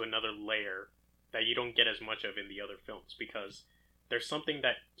 adds to another layer that you don't get as much of in the other films because there's something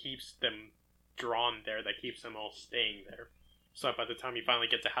that keeps them drawn there, that keeps them all staying there. So by the time you finally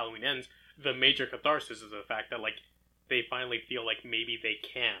get to Halloween Ends, the major catharsis is the fact that like they finally feel like maybe they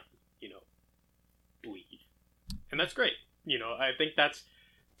can, you know, bleed. And that's great. You know, I think that's,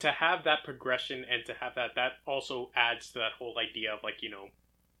 to have that progression and to have that also adds to that whole idea of like, you know,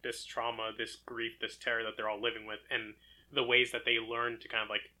 this trauma, this grief, this terror that they're all living with, and the ways that they learn to kind of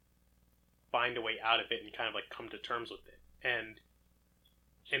like find a way out of it and kind of like come to terms with it. And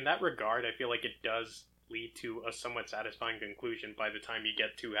in that regard, I feel like it does lead to a somewhat satisfying conclusion by the time you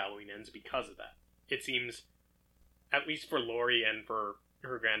get to Halloween Ends because of that. It seems, at least for Laurie and for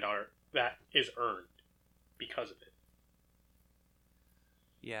her granddaughter, that is earned because of it.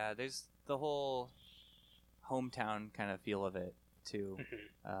 Yeah, there's the whole hometown kind of feel of it too.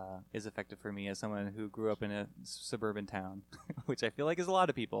 Is effective for me as someone who grew up in a suburban town, which I feel like is a lot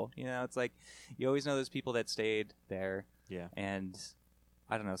of people. You know, it's like you always know those people that stayed there. Yeah. And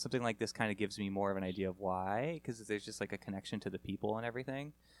I don't know, something like this kind of gives me more of an idea of why, because there's just like a connection to the people and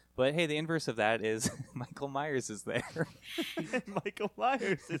everything. But hey, the inverse of that is Michael Myers is there. Michael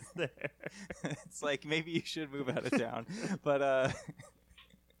Myers is there. It's like maybe you should move out of town,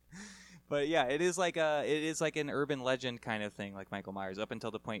 but yeah, it is like an urban legend kind of thing, like Michael Myers, up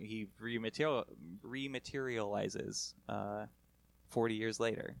until the point he rematerializes 40 years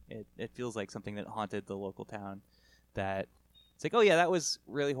later. It feels like something that haunted the local town. That it's like, oh yeah, that was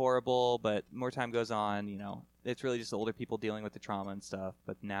really horrible, but more time goes on, you know, it's really just older people dealing with the trauma and stuff.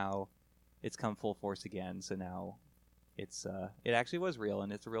 But now it's come full force again, so now it actually was real,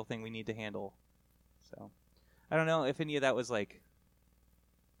 and it's a real thing we need to handle. So I don't know if any of that was like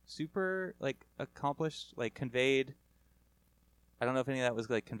super like accomplished, like conveyed. I don't know if any of that was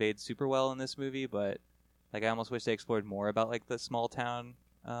like conveyed super well in this movie, but like I almost wish they explored more about like the small town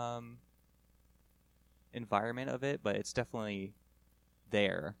environment of it. But it's definitely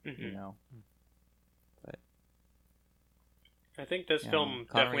there, you know. But I think this film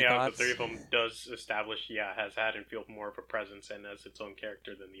definitely out of the three of them does establish, has Haddonfield more of a presence and as its own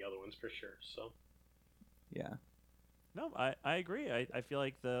character than the other ones for sure. So, yeah. No, I agree. I feel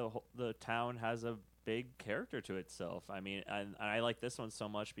like the town has a big character to itself. I mean, and I like this one so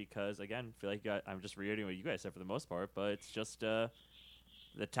much because, again, I feel like I'm just reiterating what you guys said for the most part, but it's just the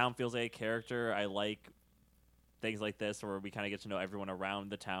town feels like a character. I like things like this where we kind of get to know everyone around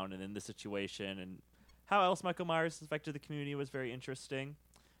the town and in the situation, and how else Michael Myers has affected the community was very interesting.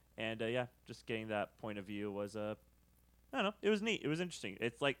 And just getting that point of view was I don't know. It was neat. It was interesting.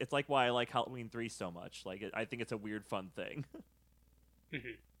 It's like why I like Halloween 3 so much. Like I think it's a weird, fun thing.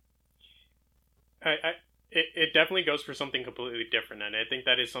 It definitely goes for something completely different, and I think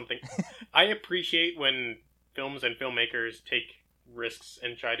that is something I appreciate when films and filmmakers take risks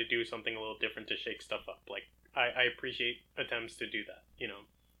and try to do something a little different to shake stuff up. Like I appreciate attempts to do that. You know.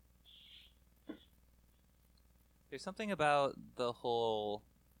 There's something about the whole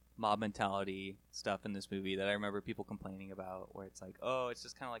mob mentality stuff in this movie that I remember people complaining about, where it's like, oh, it's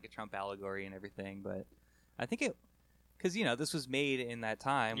just kind of like a Trump allegory and everything. But I think because this was made in that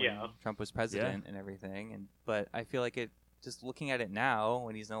time when Trump was president and everything, but I feel like it, just looking at it now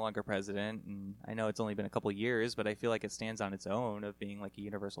when he's no longer president, and I know it's only been a couple years, but I feel like it stands on its own of being like a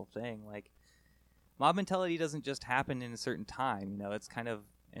universal thing. Like mob mentality doesn't just happen in a certain time, it's kind of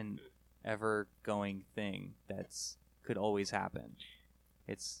an ever-going thing that's could always happen.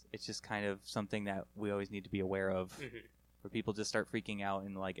 It's just kind of something that we always need to be aware of, where people just start freaking out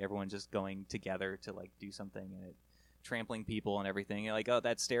and like everyone just going together to like do something and it trampling people and everything. And like, oh,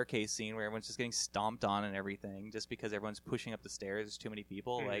 that staircase scene where everyone's just getting stomped on and everything just because everyone's pushing up the stairs. There's too many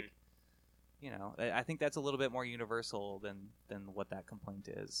people. Like, I think that's a little bit more universal than what that complaint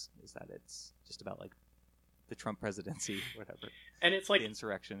is that it's just about like the Trump presidency, whatever. And it's like the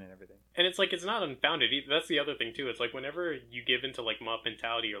insurrection and everything. And it's like it's not unfounded either. That's the other thing too. It's like whenever you give into like mob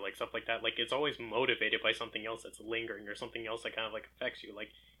mentality or like stuff like that, like it's always motivated by something else that's lingering or something else that kind of like affects you. Like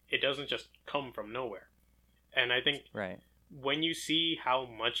it doesn't just come from nowhere. And I think when you see how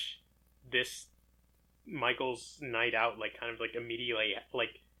much this Michael's night out like kind of like immediately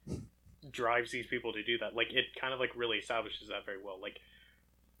like drives these people to do that, like it kind of like really establishes that very well. Like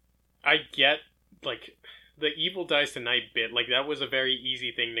I get like the evil dies tonight bit, like that was a very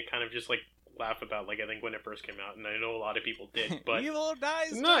easy thing to kind of just like laugh about, like I think when it first came out, and I know a lot of people did, but evil dies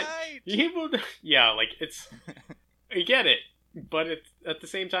tonight. Yeah, like it's I get it, but it's at the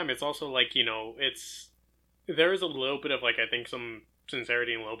same time it's also like, it's there is a little bit of like I think some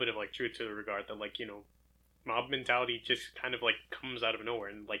sincerity and a little bit of like truth to the regard that like, mob mentality just kind of like comes out of nowhere,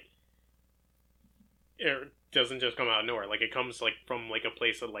 and like it doesn't just come out of nowhere. Like it comes like from like a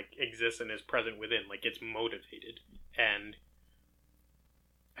place that like exists and is present within. Like it's motivated, and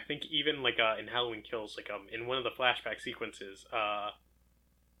I think even like in Halloween Kills, like in one of the flashback sequences,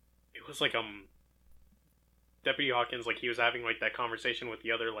 it was like Deputy Hawkins, like he was having like that conversation with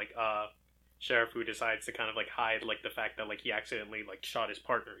the other like sheriff who decides to kind of like hide like the fact that like he accidentally like shot his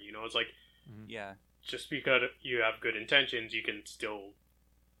partner. It's like just because you have good intentions, you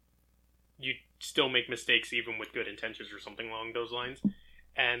still make mistakes even with good intentions or something along those lines.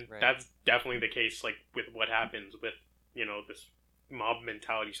 And that's definitely the case like with what happens with this mob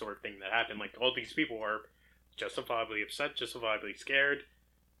mentality sort of thing that happened. Like all these people are justifiably upset, justifiably scared,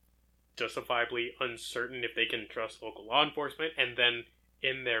 justifiably uncertain if they can trust local law enforcement, and then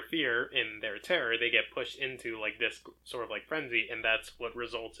in their fear, in their terror, they get pushed into like this sort of like frenzy, and that's what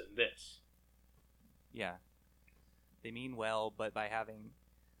results in this. Yeah, they mean well, but by having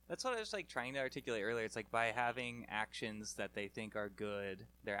that's what I was like trying to articulate earlier. It's like by having actions that they think are good,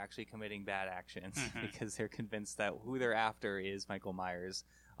 they're actually committing bad actions because they're convinced that who they're after is Michael Myers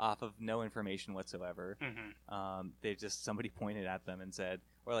off of no information whatsoever. They just somebody pointed at them and said,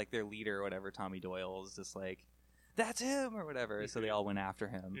 or like their leader or whatever, Tommy Doyle, is just like, that's him or whatever. So they all went after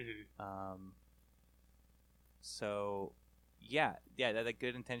him. So yeah, that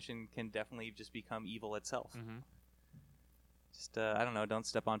good intention can definitely just become evil itself. Just I don't know, don't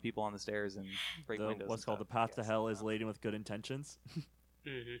step on people on the stairs and break windows. What's called the path to hell is laden with good intentions.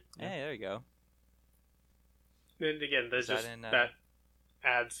 Hey, there you go. And again, there's that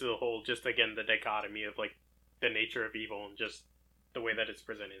adds to the whole, just again, the dichotomy of like the nature of evil and just the way that it's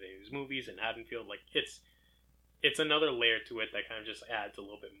presented in these movies and Haddonfield. Like it's another layer to it that kind of just adds a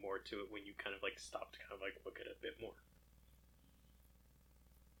little bit more to it when you kind of like stop to kind of like look at it a bit more.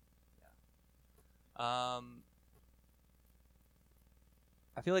 I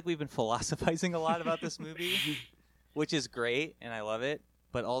feel like we've been philosophizing a lot about this movie, which is great, and I love it.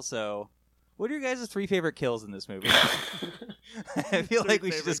 But also, what are your guys' 3 favorite kills in this movie? I feel like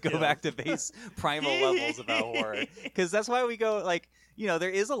we should just go back to base primal levels about horror, because that's why we go like, you know, there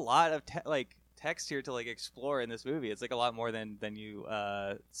is a lot of text here to like explore in this movie. It's like a lot more than you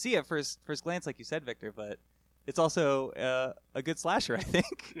see at first glance, like you said, Victor. But it's also a good slasher, I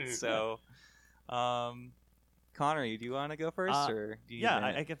think. So. Konnery, do you want to go first, or do you? Yeah,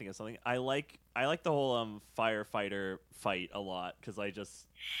 I can think of something. I like the whole firefighter fight a lot because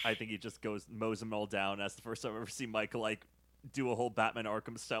I think he just mows them all down. That's the first time I've ever seen Michael like do a whole Batman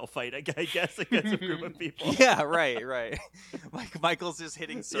Arkham style fight. I guess against a group of people. Yeah, right. Michael's just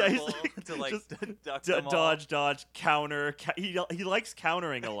hitting circle to like duck them all. dodge, counter. He likes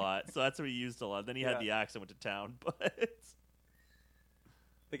countering a lot, so that's what he used a lot. Then he had the axe and went to town, but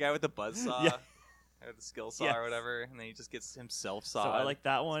the guy with the buzzsaw. Yeah. Or the skill saw or whatever, and then he just gets himself sawed. So I like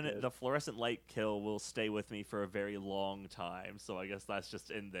that one. The fluorescent light kill will stay with me for a very long time, so I guess that's just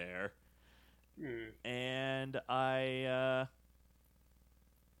in there. And I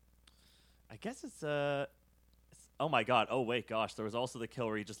guess it's oh my god! Oh wait, gosh! There was also the kill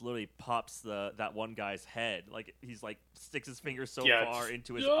where he just literally pops that one guy's head, like he's like sticks his finger so far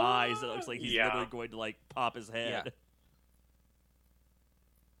into his eyes that it looks like he's literally going to like pop his head. Yeah.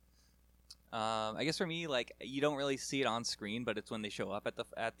 I guess for me, like, you don't really see it on screen, but it's when they show up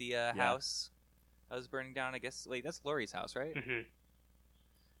at the house that was burning down. I guess wait, that's Laurie's house, right? Mm-hmm.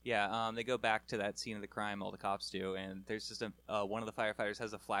 Yeah. They go back to that scene of the crime, all the cops do, and there's just one of the firefighters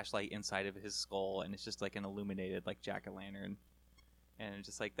has a flashlight inside of his skull, and it's just like an illuminated like jack-o'-lantern, and it's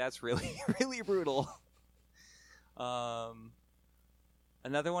just like that's really really brutal.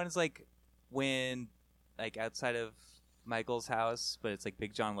 Another one is like when like outside of Michael's house, but it's like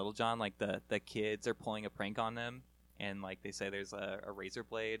Big John, Little John, like the kids are pulling a prank on them, and like they say there's a razor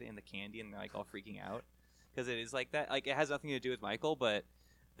blade in the candy, and they're like all freaking out because it is like that. Like it has nothing to do with Michael, but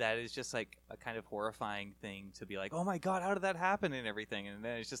that is just like a kind of horrifying thing to be like, oh my god, how did that happen and everything, and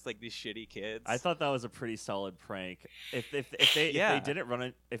then it's just like these shitty kids. I thought that was a pretty solid prank. If they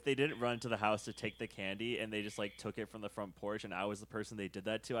didn't run into the house to take the candy and they just like took it from the front porch, and I was the person they did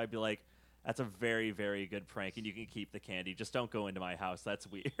that to, I'd be like, that's a very, very good prank, and you can keep the candy. Just don't go into my house. That's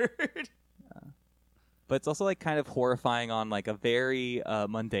weird. But it's also like kind of horrifying on like a very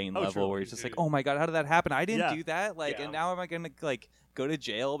mundane level, true. where it's just like, oh my god, how did that happen? I didn't do that. Like, and now am I gonna like go to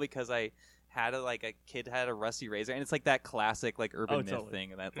jail because I had a kid had a rusty razor? And it's like that classic like urban myth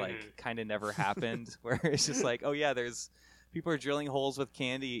thing that like kind of never happened, where it's just like, oh yeah, there's people are drilling holes with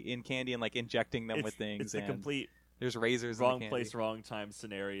candy and like injecting them with things. It's the complete. There's razors wrong in the place, wrong time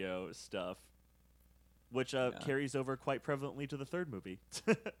scenario stuff, which carries over quite prevalently to the third movie.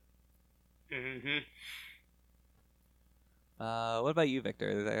 What about you,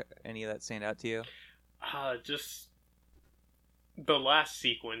 Victor? Is there any of that stand out to you? Just the last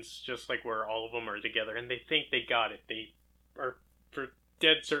sequence, just like where all of them are together and they think they got it. They are for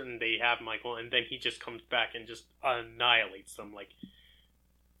dead certain they have Michael, and then he just comes back and just annihilates them. Like,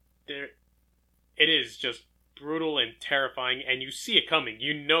 it is just brutal and terrifying, and you see it coming.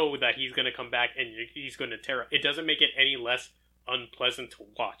 You know that he's going to come back and he's going to tear. It doesn't make it any less unpleasant to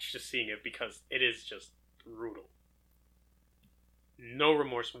watch just seeing it, because it is just brutal. No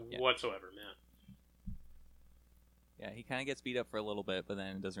remorse whatsoever, man. Yeah, he kind of gets beat up for a little bit, but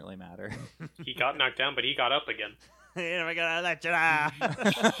then it doesn't really matter. He got knocked down, but he got up again. Oh my god, I let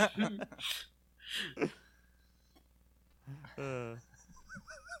you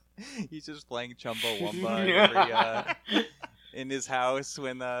He's just playing Chumbawamba in his house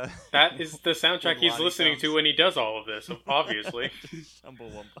when that is the soundtrack he's listening to when he does all of this, obviously.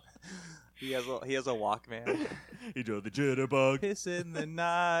 Chumbawamba. He has a Walkman. He drove the jitterbug. Pissing the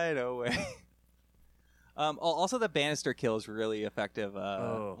night away. Also, the banister kill is really effective.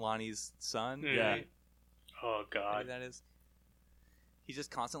 Lonnie's son. Yeah. Right? Oh god. That is. He's just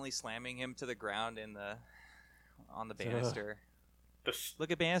constantly slamming him to the ground on the banister. Look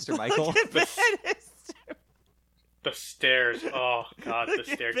at banister, Michael. Look at banister. The stairs. Oh god, the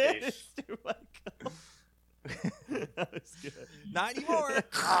staircase. Banister, Michael. That was good. Not anymore.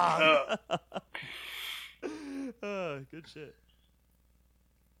 Good shit.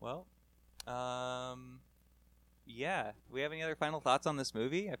 Well, yeah. Do we have any other final thoughts on this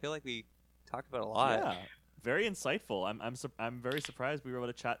movie? I feel like we talked about a lot. Yeah, very insightful. I'm very surprised we were able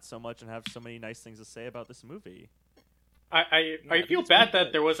to chat so much and have so many nice things to say about this movie. I feel bad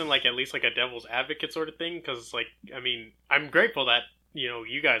that there wasn't like at least like a devil's advocate sort of thing, because like I mean I'm grateful that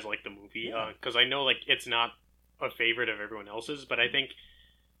you guys like the movie, because I know like it's not a favorite of everyone else's, but I think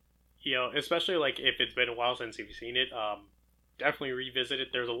especially like if it's been a while since you've seen it, definitely revisit it.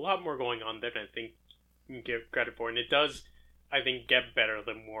 There's a lot more going on there than I think you can give credit for, and it does I think get better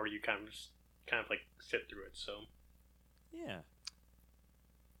the more you kind of like sit through it. So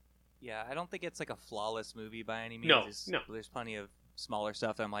yeah, I don't think it's like a flawless movie by any means. No. There's plenty of smaller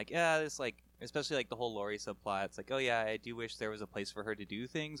stuff that I'm like, yeah, it's like, especially like the whole Lori subplot. It's like, oh yeah, I do wish there was a place for her to do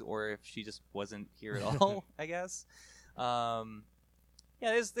things, or if she just wasn't here at all, I guess. Yeah,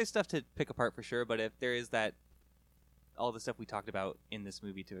 there's stuff to pick apart for sure, but if there is all the stuff we talked about in this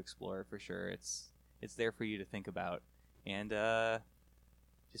movie to explore for sure, it's there for you to think about, and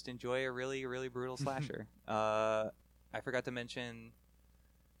just enjoy a really, really brutal slasher. I forgot to mention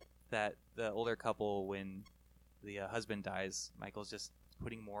that the older couple, when the husband dies, Michael's just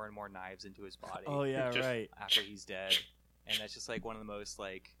putting more and more knives into his body. Oh yeah, right. After he's dead, and that's just like one of the most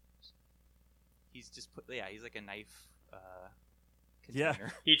like he's like a knife container. Yeah,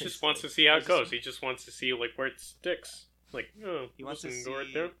 he just wants to see how it goes. He just wants to see like where it sticks. Like, he wants to go right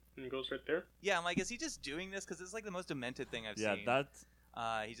there, and it goes right there. Yeah, I'm like, is he just doing this because it's like the most demented thing I've seen? Yeah, that's.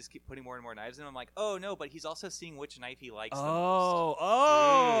 He just keep putting more and more knives in. I'm like, oh no, but he's also seeing which knife he likes the most.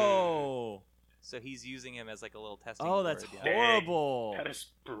 Oh. So he's using him as like a little testing. Oh, that's horrible. That is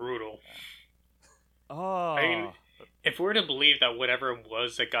brutal. Oh. I mean, if we're to believe that whatever it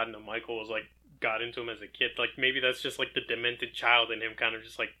was that got into Michael was like got into him as a kid, like maybe that's just like the demented child in him, kind of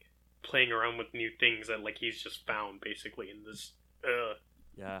just like playing around with new things that like he's just found basically in this.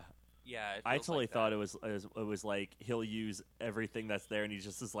 Yeah. Yeah, I totally thought it was like he'll use everything that's there, and he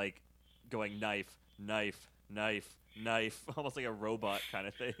just is like going knife, almost like a robot kind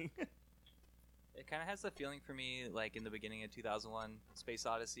of thing. It kind of has the feeling for me like in the beginning of 2001: Space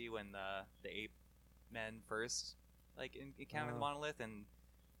Odyssey, when the ape men first like encounter the monolith, and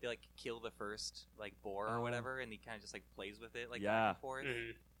they like kill the first like boar or whatever, and he kind of just like plays with it like back and forth.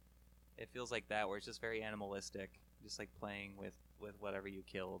 Mm-hmm. It feels like that, where it's just very animalistic, just like playing with whatever you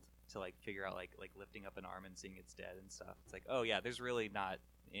killed to like figure out like lifting up an arm and seeing it's dead and stuff. It's like, oh yeah, there's really not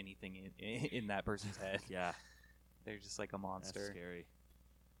anything in that person's head. Yeah, they're just like a monster. That's scary.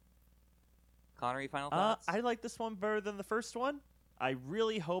 Konnery, final thoughts? I like this one better than the first one. I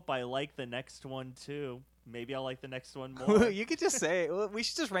really hope I like the next one too. Maybe I'll like the next one more. You could just say we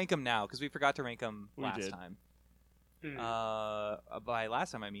should just rank them now, because we forgot to rank them last time. By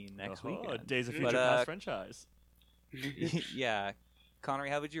last time I mean next week. Days of Future Past franchise. Yeah.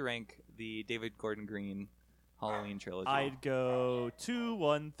 Konnery, how would you rank the David Gordon Green Halloween trilogy? I'd go 2,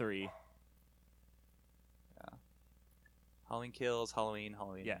 1, 3. Yeah. Halloween Kills, Halloween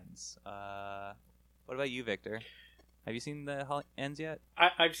Ends. What about you, Victor? Have you seen the Ends yet?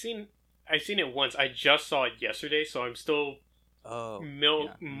 I've seen it once. I just saw it yesterday, so I'm still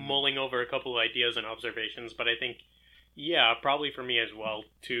mulling over a couple of ideas and observations. But I think, probably for me as well,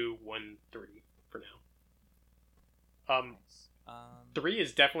 2, 1, 3 for now. 3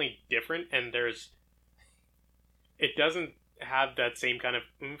 is definitely different, and it doesn't have that same kind of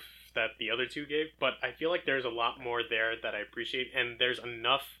oomph that the other two gave, but I feel like there's a lot more there that I appreciate, and there's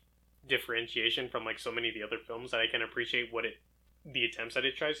enough differentiation from like so many of the other films that I can appreciate the attempts that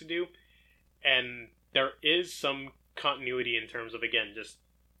it tries to do, and there is some continuity in terms of, again, just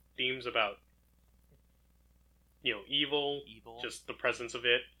themes about evil, just the presence of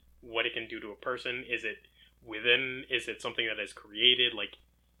it, what it can do to a person. Is it within? Is it something that is created? Like,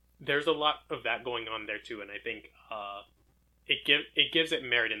 there's a lot of that going on there too, and I think it gives it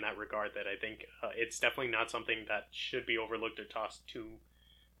merit in that regard. That I think it's definitely not something that should be overlooked or tossed too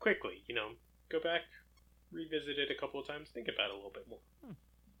quickly. Go back, revisit it a couple of times, think about it a little bit more.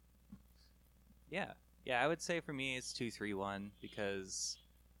 Yeah, I would say for me it's 2, 3, 1, because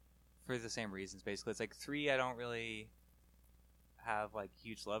for the same reasons basically. It's like 3 I don't really have like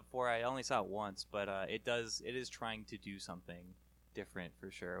huge love for. I only saw it once, but it is trying to do something different for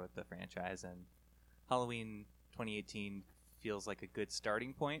sure with the franchise, and Halloween 2018 feels like a good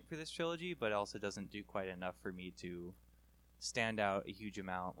starting point for this trilogy, but also doesn't do quite enough for me to stand out a huge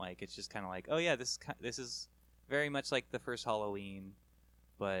amount. Like, it's just kind of like, oh yeah, this is very much like the first Halloween,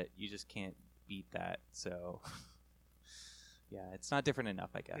 but you just can't beat that. So yeah, it's not different enough,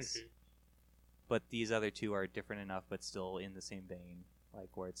 I guess. Mm-hmm. But these other two are different enough, but still in the same vein,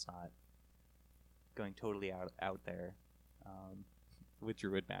 like where it's not going totally out there with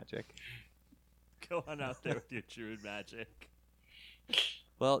druid magic. Go on out there with your druid magic.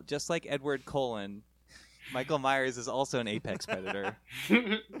 Well, just like Edward Cullen, Michael Myers is also an apex predator.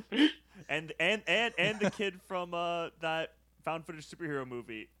 And the kid from that found footage superhero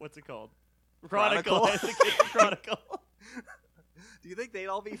movie. What's it called? Chronicle. And the kid from Chronicle. Do you think they'd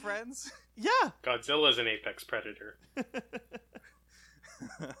all be friends? Yeah. Godzilla's an apex predator.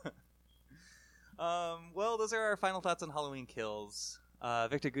 Well, those are our final thoughts on Halloween Kills.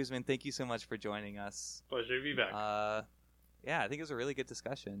 Victor Guzman, thank you so much for joining us. Pleasure to be back. Yeah, I think it was a really good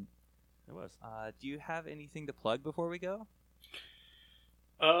discussion. It was. Do you have anything to plug before we go?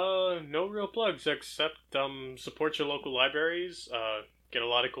 No real plugs except support your local libraries. Get a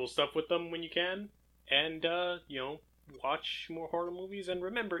lot of cool stuff with them when you can, and watch more horror movies. And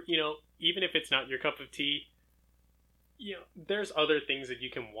remember, even if it's not your cup of tea, there's other things that you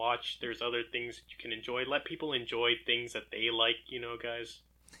can watch. There's other things that you can enjoy. Let people enjoy things that they like. Guys,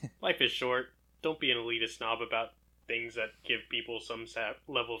 life is short. Don't be an elitist snob about things that give people some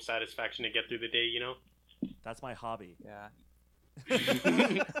level of satisfaction to get through the day. That's my hobby. Yeah.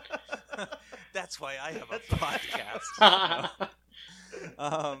 That's why I have a podcast.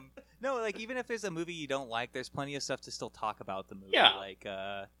 No, like even if there's a movie you don't like, there's plenty of stuff to still talk about the movie. Yeah. Like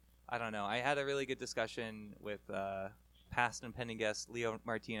I don't know. I had a really good discussion with past and pending guest Leo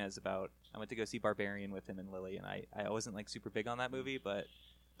Martinez about. I went to go see Barbarian with him and Lily, and I wasn't like super big on that movie, but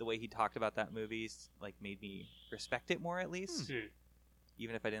the way he talked about that movie like made me respect it more at least,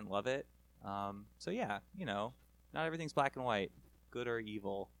 even if I didn't love it. So yeah, not everything's black and white, good or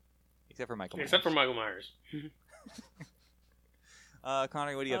evil, except for Michael Myers. Except for Michael Myers.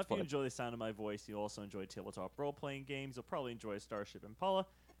 Konnery, what do you have to If you plug? enjoy the sound of my voice, you also enjoy tabletop role-playing games. You'll probably enjoy Starship Impala.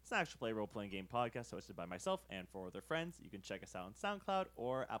 It's an actual play role-playing game podcast hosted by myself and 4 other friends. You can check us out on SoundCloud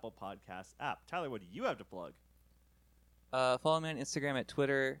or Apple Podcasts app. Tyler, what do you have to plug? Follow me on Instagram at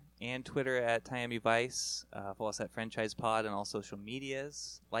Twitter at Miami Vice. Follow us at Friendchise Pod on all social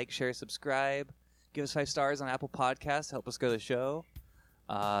medias. Like, share, subscribe. Give us 5 stars on Apple Podcasts to help us grow the show.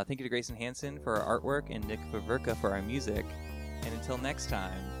 Thank you to Grayson Hansen for our artwork and Nick Vaverka for our music. And until next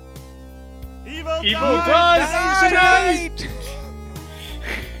time... Evil dies tonight!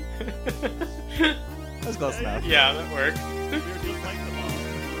 That was close enough. Yeah, that worked. You're just like the mom.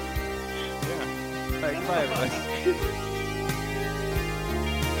 Yeah. All right, goodbye, everybody.